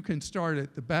younger you can start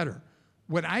it, the better.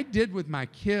 What I did with my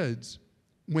kids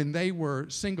when they were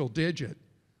single digit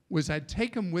was I'd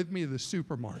take them with me to the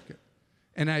supermarket,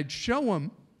 and I'd show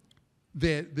them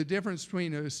the difference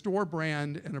between a store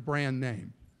brand and a brand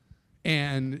name.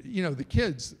 And, you know, the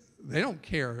kids, they don't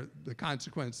care the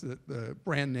consequence that the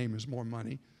brand name is more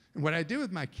money. And what I did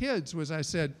with my kids was I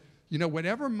said, you know,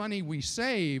 whatever money we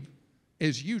save,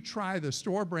 as you try the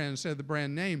store brand instead of the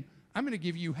brand name, I'm going to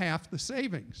give you half the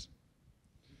savings.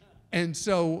 And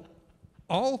so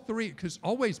all three, because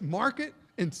always market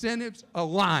incentives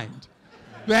aligned.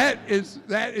 That is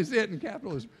it in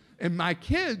capitalism. And my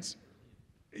kids,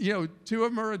 you know, two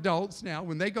of them are adults now.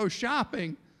 When they go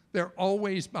shopping, they're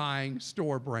always buying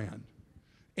store brand.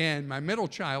 And my middle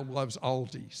child loves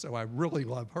Aldi, so I really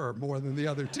love her more than the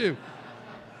other two.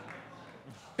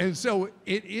 And so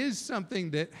it is something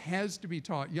that has to be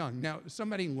taught young. Now,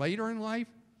 somebody later in life,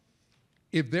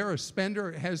 if they're a spender,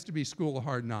 it has to be School of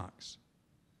Hard Knocks.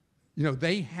 You know,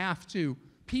 they have to,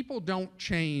 people don't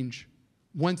change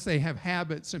once they have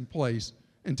habits in place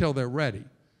until they're ready.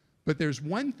 But there's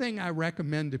one thing I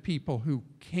recommend to people who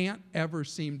can't ever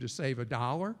seem to save a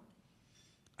dollar.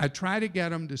 I try to get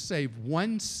them to save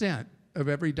 1 cent of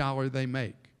every dollar they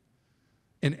make.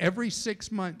 And every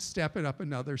 6 months, step it up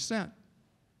another cent.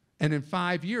 And in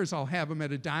 5 years, I'll have them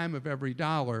at a dime of every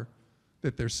dollar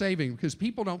that they're saving, because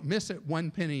people don't miss it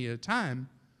 1 penny at a time.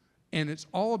 And it's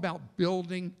all about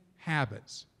building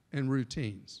habits and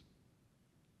routines.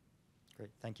 Great,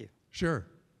 thank you. Sure.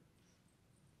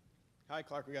 Hi,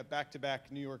 Clark. We got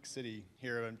back-to-back New York City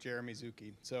here. I'm Jeremy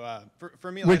Zucchi. So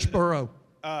for me, Which borough?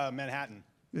 Manhattan.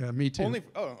 Yeah, me too.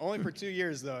 Only for 2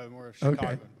 years though. More of Chicago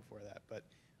Okay. before that. But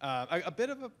a bit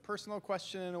of a personal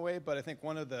question in a way. But I think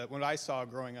what I saw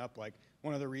growing up, like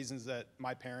one of the reasons that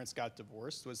my parents got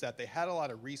divorced was that they had a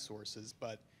lot of resources,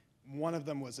 but one of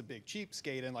them was a big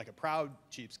cheapskate and like a proud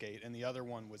cheapskate, and the other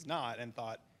one was not, and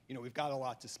thought, you know, we've got a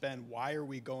lot to spend. Why are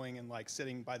we going and like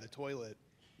sitting by the toilet,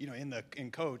 you know,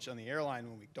 in coach on the airline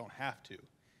when we don't have to?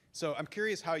 So I'm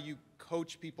curious how you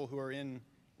coach people who are in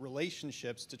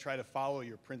relationships to try to follow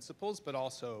your principles, but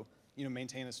also, you know,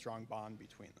 maintain a strong bond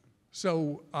between them.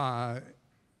 So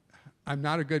I'm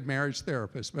not a good marriage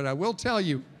therapist, but I will tell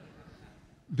you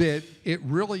that it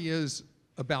really is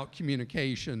about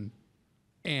communication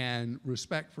and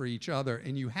respect for each other,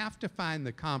 and you have to find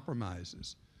the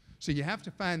compromises. So you have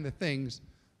to find the things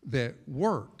that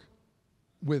work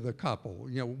with a couple.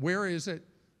 You know, where is it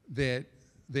that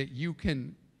you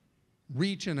can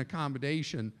reach an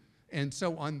accommodation? And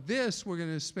so on this, we're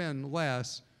going to spend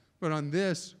less, but on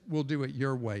this, we'll do it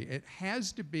your way. It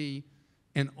has to be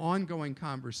an ongoing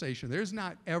conversation. There's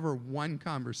not ever one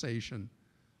conversation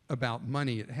about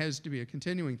money. It has to be a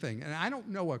continuing thing. And I don't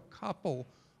know a couple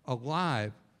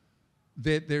alive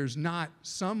that there's not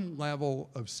some level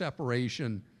of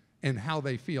separation in how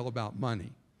they feel about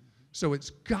money. So it's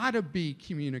got to be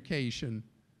communication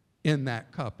in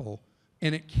that couple,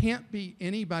 and it can't be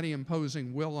anybody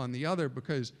imposing will on the other,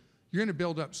 because you're going to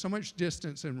build up so much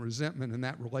distance and resentment in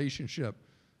that relationship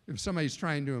if somebody's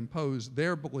trying to impose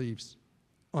their beliefs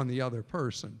on the other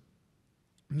person.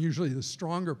 And usually the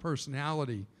stronger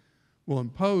personality will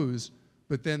impose,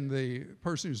 but then the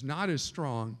person who's not as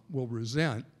strong will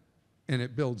resent, and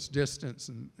it builds distance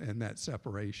and that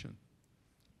separation.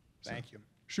 Thank you.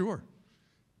 Sure.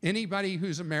 Anybody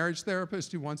who's a marriage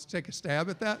therapist who wants to take a stab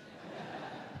at that?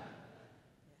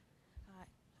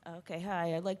 Okay,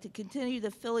 hi. I'd like to continue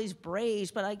the Phillies Braves,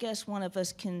 but I guess one of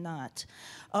us cannot.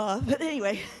 But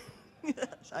anyway,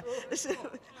 sorry.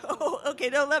 Oh, okay,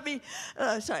 no, let me,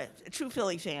 sorry, a true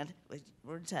Philly fan,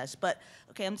 we're in test, but,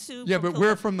 okay, I'm Sue. Yeah, but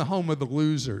we're from the home of the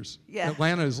losers. Yeah.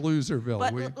 Atlanta's Loserville.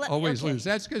 But We okay. always lose.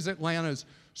 That's because Atlanta's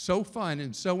so fun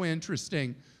and so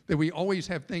interesting that we always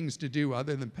have things to do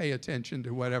other than pay attention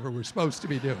to whatever we're supposed to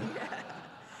be doing.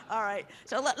 All right,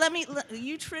 so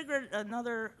you triggered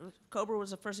another, Cobra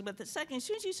was the first thing, but the second, as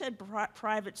soon as you said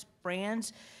private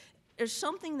brands, there's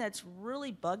something that's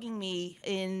really bugging me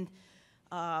in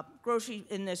grocery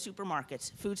in the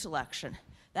supermarkets, food selection.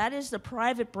 That is the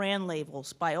private brand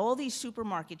labels by all these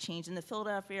supermarket chains in the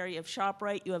Philadelphia area. You have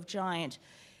ShopRite, you have Giant.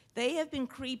 They have been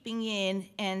creeping in,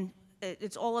 and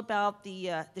it's all about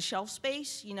the shelf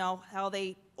space, you know, how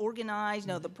they organize, you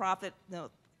know, the profit,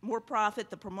 more profit,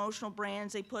 the promotional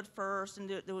brands they put first, and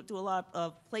do a lot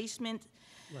of placement.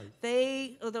 Right.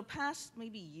 They, the past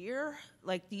maybe year,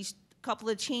 like these couple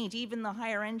of chains, even the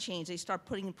higher end chains, they start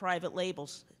putting in private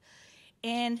labels.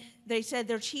 And they said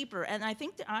they're cheaper, and I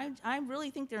think I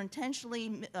really think they're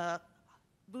intentionally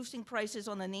boosting prices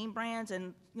on the name brands,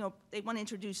 and you know they want to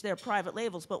introduce their private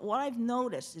labels. But what I've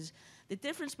noticed is the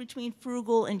difference between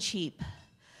frugal and cheap.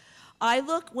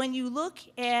 When you look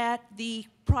at the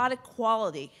product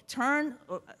quality,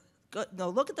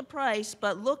 look at the price,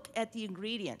 but look at the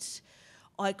ingredients.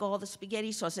 Like all the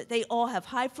spaghetti sauces, they all have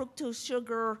high fructose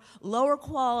sugar, lower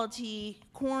quality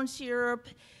corn syrup,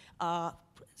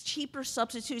 cheaper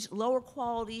substitutes, lower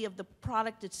quality of the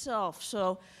product itself.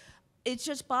 So it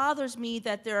just bothers me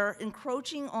that they're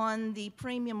encroaching on the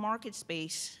premium market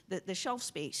space, the shelf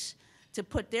space, to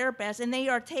put their best, and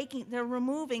they're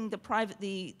removing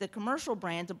the commercial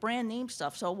brand, the brand name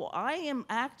stuff. So I am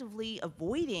actively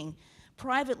avoiding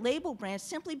private label brands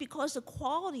simply because the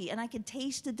quality, and I can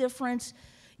taste the difference.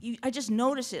 I just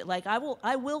notice it. Like I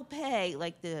will pay,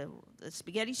 like the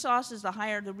spaghetti sauce is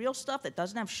the real stuff that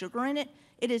doesn't have sugar in it.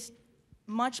 It is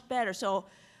much better. So,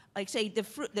 like say the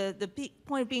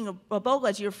point of being a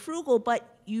Bogleheads, you're frugal,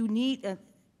 but you need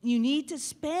to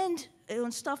spend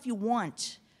on stuff you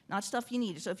want, not stuff you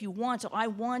need. So if you want, so I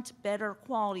want better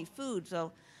quality food.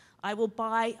 So I will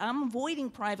buy. I'm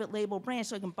avoiding private label brands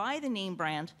so I can buy the name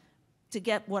brand to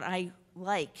get what I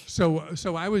like. So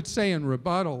I would say in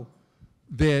rebuttal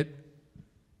that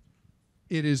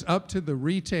it is up to the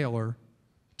retailer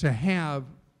to have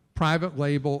private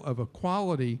label of a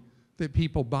quality that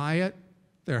people buy it,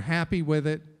 they're happy with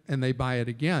it, and they buy it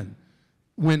again.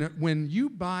 When you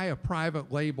buy a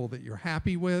private label that you're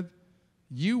happy with,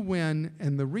 you win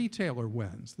and the retailer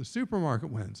wins, the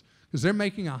supermarket wins, because they're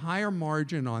making a higher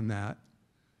margin on that,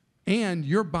 and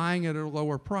you're buying it at a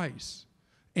lower price.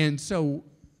 And so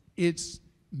it's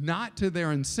not to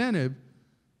their incentive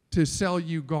to sell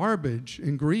you garbage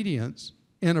ingredients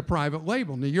in a private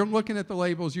label. Now, you're looking at the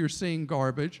labels, you're seeing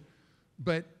garbage,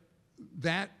 but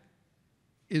that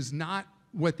is not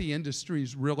what the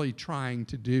industry's really trying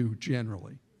to do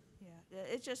generally.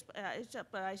 Yeah,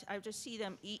 but I just see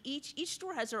them, each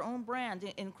store has their own brand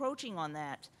encroaching on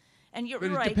that. And you're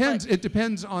But right. It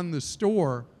depends on the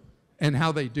store and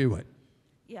how they do it.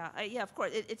 Yeah, of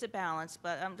course, it's a balance,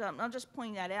 but I'm just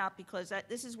pointing that out because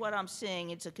this is what I'm seeing.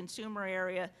 It's a consumer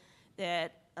area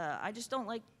that I just don't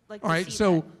like All right,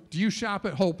 so do you shop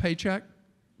at Whole Paycheck?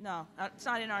 No, it's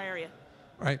not in our area.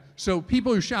 All right, so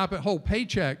people who shop at Whole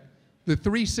Paycheck, the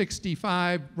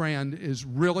 365 brand is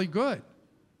really good.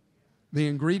 The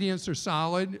ingredients are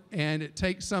solid, and it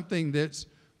takes something that's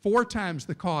 4 times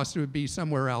the cost it would be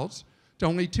somewhere else to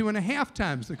only 2.5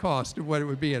 times the cost of what it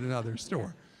would be at another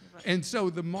store. And so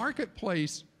the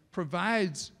marketplace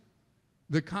provides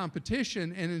the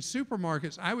competition, and in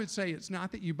supermarkets, I would say it's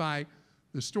not that you buy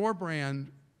the store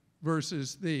brand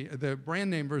versus the brand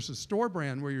name versus store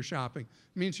brand where you're shopping.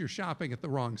 It means you're shopping at the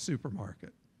wrong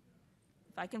supermarket.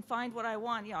 If I can find what I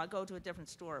want, yeah, I'll go to a different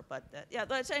store. But yeah,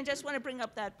 I just want to bring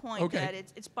up that point that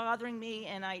it's bothering me,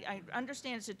 and I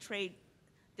understand it's a trade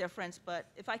difference, but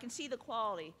if I can see the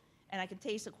quality and I can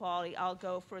taste the quality, I'll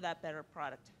go for that better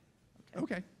product.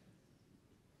 Okay.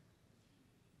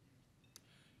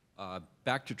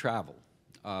 Back to travel.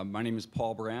 My name is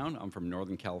Paul Brown. I'm from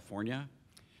Northern California.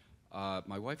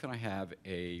 My wife and I have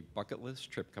a bucket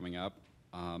list trip coming up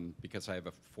because I have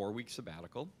a 4-week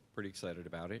sabbatical. Pretty excited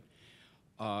about it.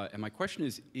 And my question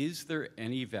is there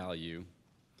any value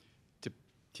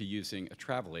to using a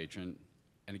travel agent?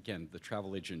 And again, the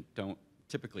travel agent don't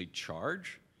typically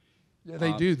charge. Yeah,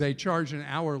 they do. They charge an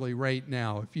hourly rate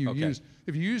now. If you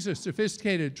use a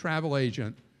sophisticated travel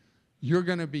agent, you're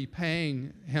going to be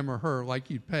paying him or her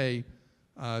like you'd pay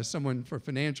someone for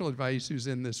financial advice who's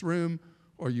in this room,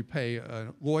 or you pay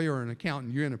a lawyer or an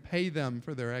accountant. You're going to pay them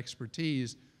for their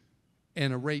expertise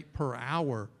and a rate per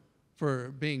hour for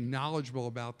being knowledgeable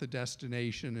about the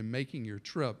destination and making your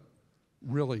trip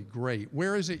really great.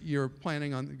 Where is it you're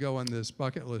planning on to go on this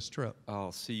bucket list trip?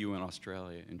 I'll see you in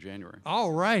Australia in January.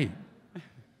 All right.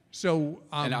 So,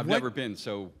 and I've never been,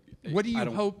 so what do you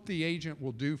hope the agent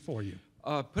will do for you?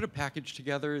 Put a package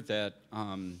together that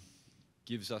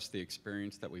gives us the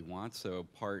experience that we want. So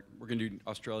we're going to do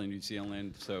Australia, New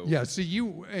Zealand. So yeah. So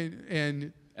you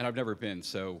and I've never been.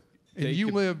 So and you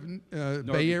live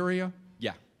Bay Area.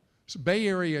 Yeah. So Bay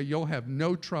Area, you'll have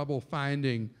no trouble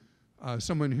finding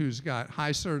someone who's got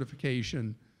high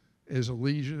certification as a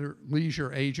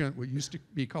leisure agent, what used to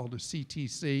be called a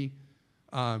CTC,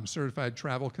 Certified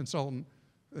Travel Consultant.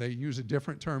 They use a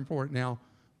different term for it now,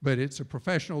 but it's a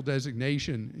professional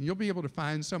designation. And you'll be able to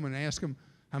find someone and ask them,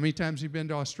 how many times have you been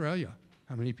to Australia?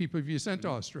 How many people have you sent to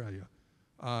Australia?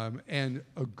 And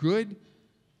a good,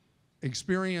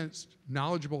 experienced,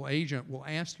 knowledgeable agent will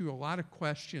ask you a lot of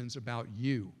questions about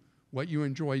you, what you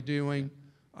enjoy doing,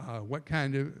 what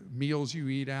kind of meals you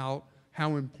eat out,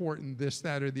 how important this,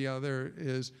 that, or the other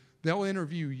is. They'll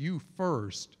interview you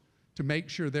first to make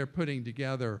sure they're putting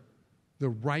together the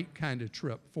right kind of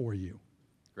trip for you.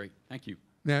 Great, thank you.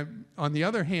 Now, on the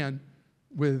other hand,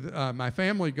 with my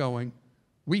family going,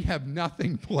 we have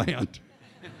nothing planned.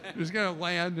 We're just going to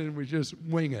land and we just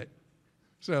wing it.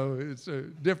 So it's a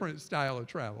different style of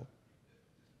travel.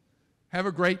 Have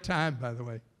a great time, by the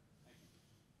way.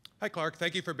 Hi, Clark.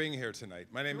 Thank you for being here tonight.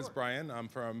 My name is Brian. I'm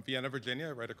from Vienna,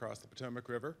 Virginia, right across the Potomac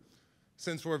River.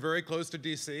 Since we're very close to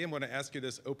DC, I'm going to ask you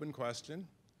this open question.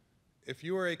 If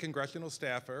you were a congressional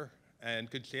staffer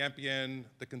and could champion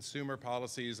the consumer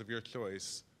policies of your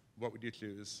choice, what would you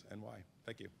choose and why?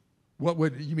 Thank you. What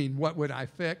would I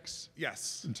fix?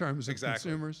 Yes. In terms of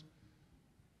consumers?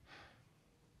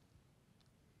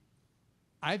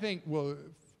 I think, well,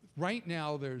 right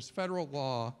now there's federal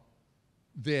law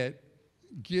that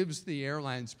gives the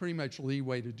airlines pretty much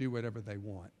leeway to do whatever they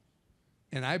want.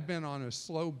 And I've been on a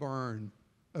slow burn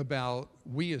about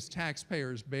we as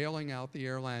taxpayers bailing out the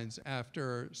airlines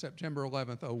after September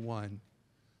 11th, 01.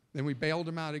 Then we bailed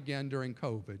them out again during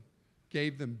COVID,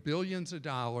 gave them billions of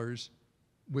dollars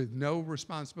with no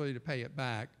responsibility to pay it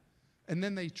back. And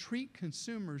then they treat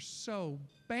consumers so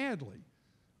badly.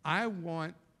 I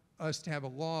want us to have a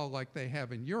law like they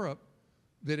have in Europe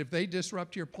that if they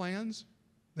disrupt your plans,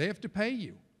 they have to pay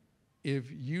you. If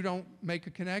you don't make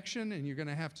a connection and you're going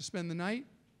to have to spend the night,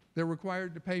 they're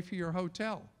required to pay for your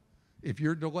hotel. If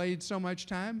you're delayed so much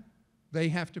time, they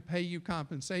have to pay you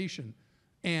compensation.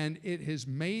 And it has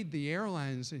made the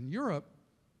airlines in Europe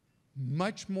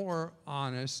much more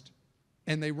honest,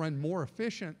 and they run more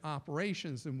efficient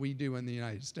operations than we do in the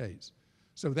United States.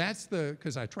 So that's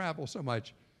because I travel so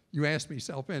much, you asked me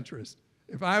self-interest.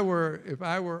 If I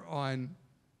were on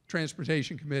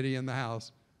Transportation Committee in the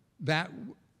House, that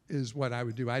is what I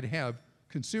would do. I'd have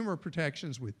consumer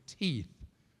protections with teeth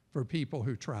for people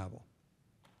who travel.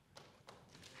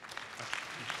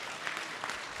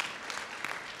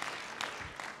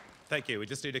 Thank you. We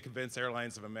just need to convince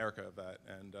Airlines of America of that,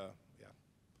 and yeah.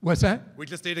 What's that? We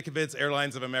just need to convince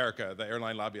Airlines of America, the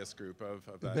airline lobbyist group, of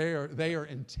that. They are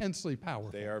intensely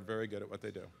powerful. They are very good at what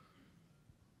they do.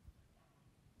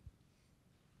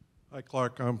 Hi,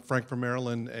 Clark. I'm Frank from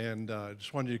Maryland, and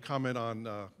just wanted you to comment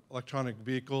on electronic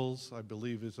vehicles. I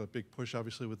believe is a big push,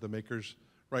 obviously, with the makers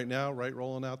right now, right,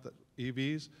 rolling out the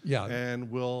EVs. Yeah.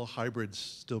 And will hybrids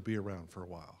still be around for a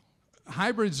while?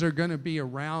 Hybrids are going to be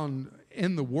around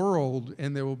in the world,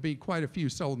 and there will be quite a few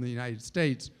sold in the United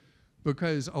States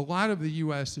because a lot of the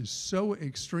U.S. is so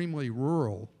extremely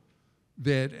rural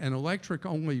that an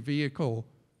electric-only vehicle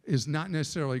is not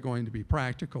necessarily going to be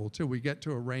practical till we get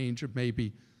to a range of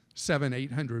maybe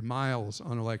 700-800 miles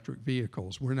on electric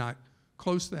vehicles. We're not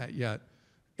close to that yet.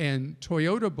 And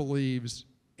Toyota believes,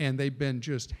 and they've been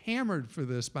just hammered for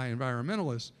this by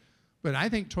environmentalists, but I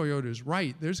think Toyota's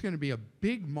right. There's going to be a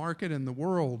big market in the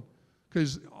world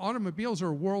because automobiles are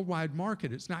a worldwide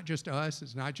market. It's not just us.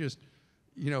 It's not just,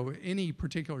 any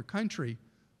particular country.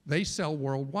 They sell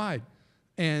worldwide.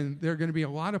 And there are going to be a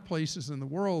lot of places in the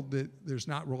world that there's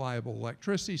not reliable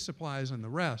electricity supplies and the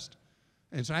rest.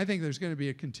 And so I think there's going to be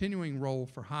a continuing role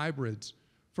for hybrids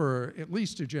for at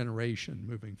least a generation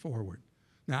moving forward.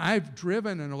 Now, I've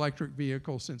driven an electric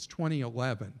vehicle since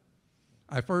 2011.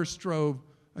 I first drove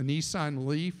a Nissan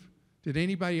Leaf. Did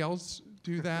anybody else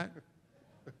do that?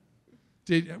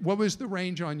 What was the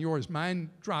range on yours? Mine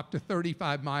dropped to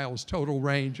 35 miles total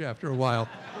range after a while.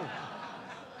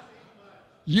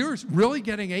 You're really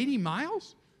getting 80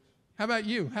 miles? How about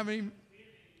you? How many?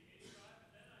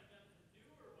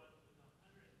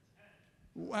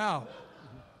 Wow.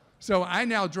 So I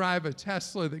now drive a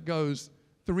Tesla that goes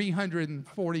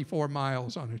 344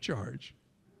 miles on a charge.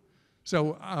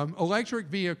 So electric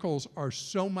vehicles are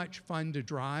so much fun to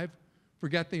drive.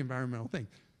 Forget the environmental thing.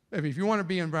 I mean, if you want to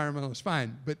be environmentalist,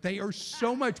 fine. But they are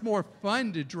so much more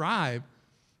fun to drive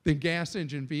than gas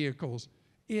engine vehicles.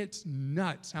 It's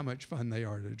nuts how much fun they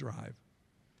are to drive.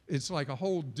 It's like a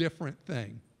whole different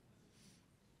thing.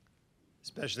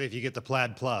 Especially if you get the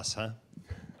Plaid Plus, huh?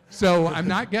 So I'm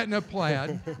not getting a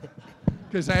Plaid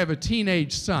because I have a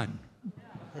teenage son.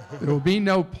 There will be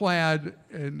no plaid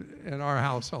in our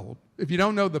household. If you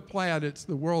don't know the plaid, it's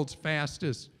the world's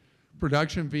fastest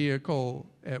production vehicle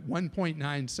at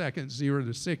 1.9 seconds, 0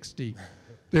 to 60.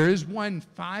 There is one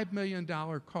 $5 million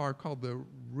car called the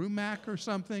Rimac or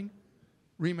something,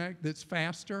 Rimac, that's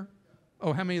faster.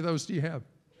 Oh, how many of those do you have?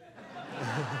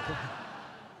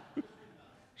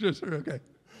 Just, okay.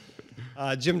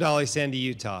 Jim Dolly, Sandy,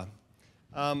 Utah.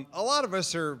 A lot of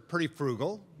us are pretty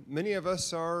frugal. Many of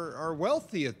us are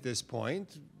wealthy at this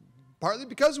point, partly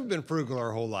because we've been frugal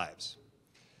our whole lives.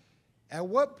 At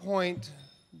what point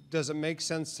does it make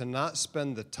sense to not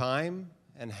spend the time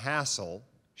and hassle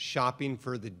shopping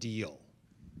for the deal?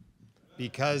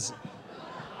 Because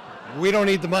we don't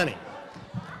need the money.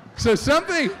 So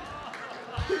something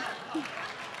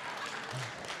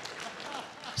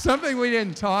we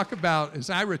didn't talk about is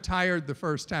I retired the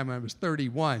first time I was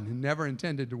 31 and never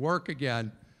intended to work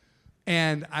again.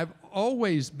 And I've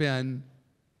always been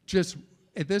just,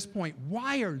 at this point,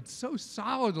 wired so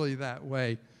solidly that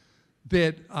way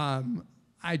that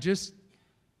I just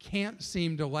can't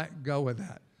seem to let go of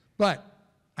that. But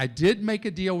I did make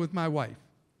a deal with my wife.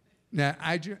 Now,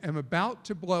 I am about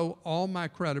to blow all my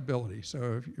credibility,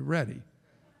 so if you're ready.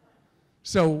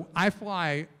 So I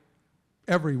fly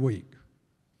every week,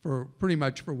 pretty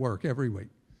much for work every week.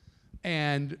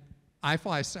 And I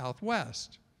fly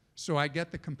Southwest, so I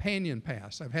get the companion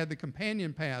pass. I've had the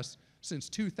companion pass since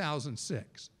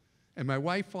 2006. And my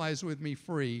wife flies with me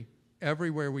free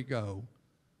everywhere we go.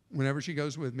 Whenever she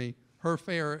goes with me, her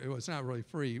fare, it's not really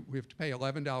free. We have to pay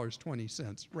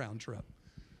 $11.20 round trip.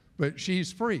 But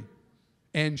she's free.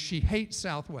 And she hates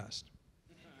Southwest.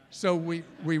 So we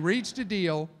reached a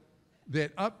deal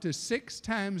that up to 6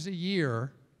 times a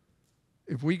year,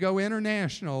 if we go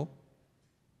international,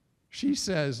 she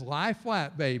says, lie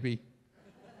flat, baby,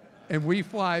 and we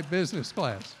fly business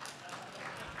class.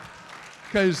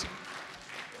 Because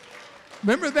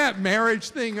remember that marriage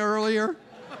thing earlier?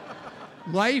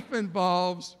 Life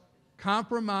involves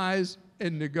compromise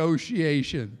and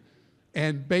negotiation.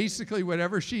 And basically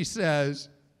whatever she says,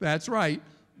 that's right.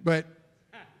 But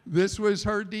this was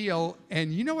her deal.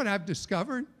 And you know what I've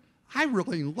discovered? I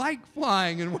really like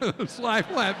flying in one of those lie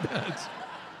flat beds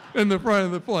in the front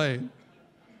of the plane.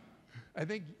 I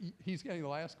think he's getting the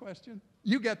last question.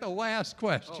 You get the last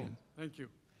question. Oh, thank you.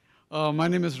 My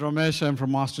name is Ramesh. I'm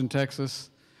from Austin,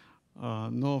 Texas.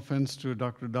 No offense to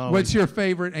Dr. Dolly. What's your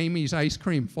favorite Amy's ice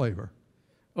cream flavor?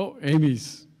 Oh,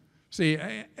 Amy's. See,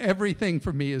 everything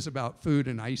for me is about food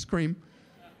and ice cream.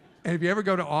 And if you ever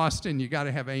go to Austin, you got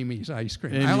to have Amy's ice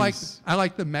cream. Amy's. I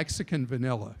like the Mexican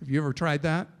vanilla. Have you ever tried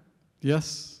that?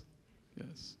 Yes.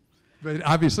 Yes. But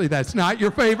obviously that's not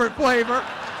your favorite flavor.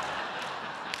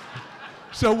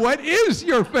 So what is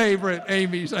your favorite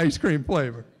Amy's ice cream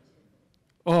flavor?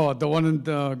 Oh, the one in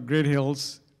the Great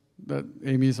Hills, that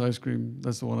Amy's ice cream,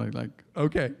 that's the one I like.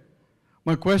 Okay.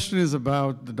 My question is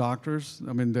about the doctors.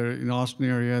 I mean, they're in Austin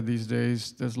area these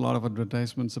days. There's a lot of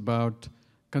advertisements about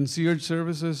concierge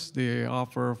services. They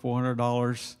offer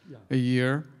 $400 a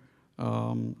year.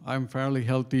 I'm fairly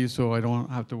healthy, so I don't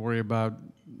have to worry about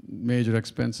major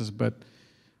expenses. But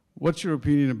what's your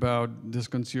opinion about this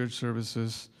concierge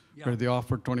services where they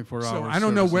offer 24 hours? So I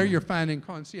don't know where you're finding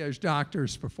concierge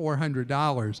doctors for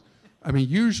 $400. I mean,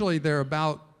 usually they're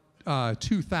about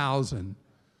 $2,000.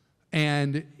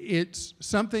 And it's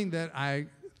something that I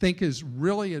think is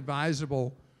really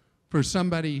advisable for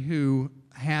somebody who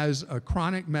has a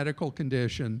chronic medical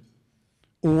condition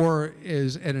or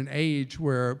is at an age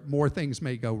where more things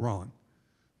may go wrong.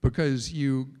 Because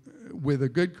with a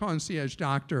good concierge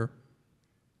doctor,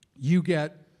 you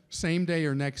get same day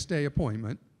or next day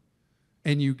appointment,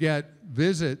 and you get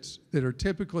visits that are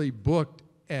typically booked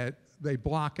they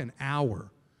block an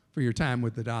hour for your time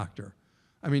with the doctor.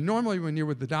 I mean, normally when you're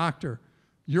with the doctor,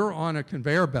 you're on a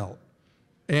conveyor belt,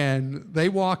 and they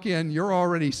walk in, you're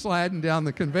already sliding down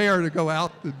the conveyor to go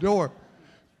out the door.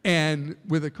 And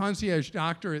with a concierge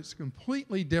doctor, it's a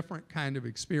completely different kind of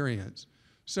experience.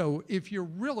 So if you're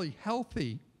really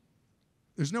healthy,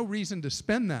 there's no reason to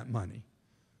spend that money.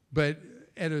 But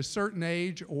at a certain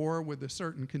age or with a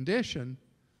certain condition,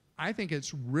 I think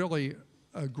it's really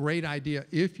a great idea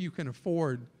if you can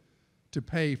afford to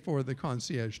pay for the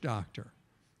concierge doctor.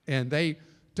 And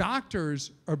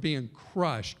doctors are being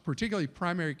crushed, particularly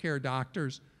primary care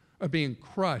doctors are being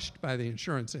crushed by the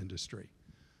insurance industry.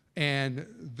 And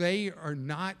they are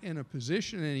not in a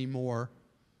position anymore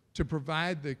to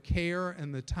provide the care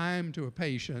and the time to a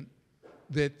patient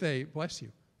that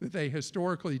that they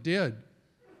historically did.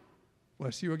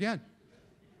 Bless you again.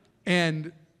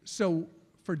 And so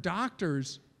for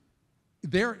doctors,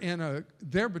 they're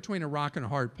between a rock and a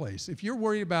hard place. If you're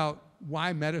worried about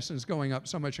why medicine is going up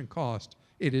so much in cost.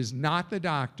 It is not the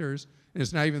doctors, and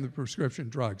it's not even the prescription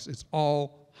drugs. It's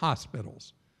all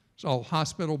hospitals. It's all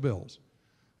hospital bills.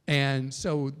 And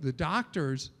so the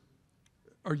doctors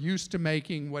are used to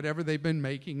making whatever they've been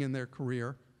making in their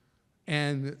career,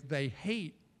 and they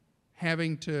hate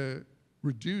having to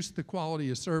reduce the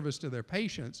quality of service to their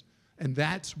patients, and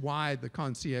that's why the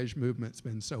concierge movement's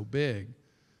been so big.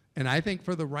 And I think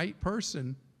for the right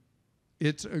person,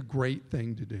 it's a great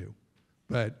thing to do.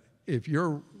 But if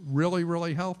you're really,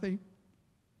 really healthy,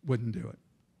 wouldn't do it.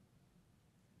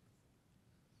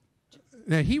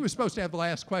 Now, he was supposed to have the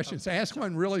last question, so ask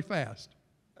one really fast.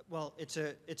 Well, it's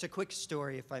a quick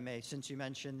story, if I may, since you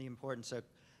mentioned the importance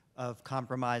of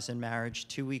compromise in marriage.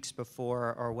 2 weeks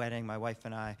before our wedding, my wife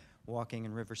and I, walking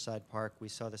in Riverside Park, we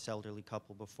saw this elderly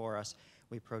couple before us.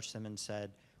 We approached them and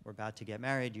said, we're about to get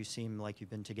married. You seem like you've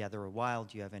been together a while.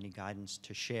 Do you have any guidance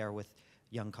to share with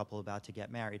a young couple about to get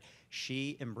married?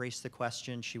 She embraced the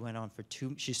question. She went on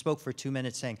she spoke for 2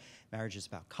 minutes saying, marriage is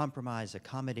about compromise,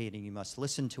 accommodating. You must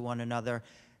listen to one another.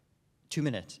 2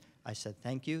 minutes. I said,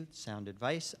 thank you, sound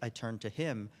advice. I turned to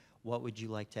him. What would you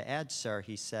like to add, sir?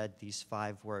 He said these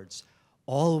 5 words,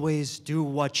 always do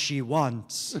what she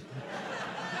wants.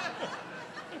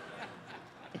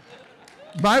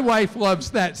 My wife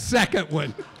loves that second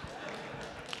one.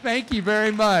 Thank you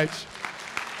very much.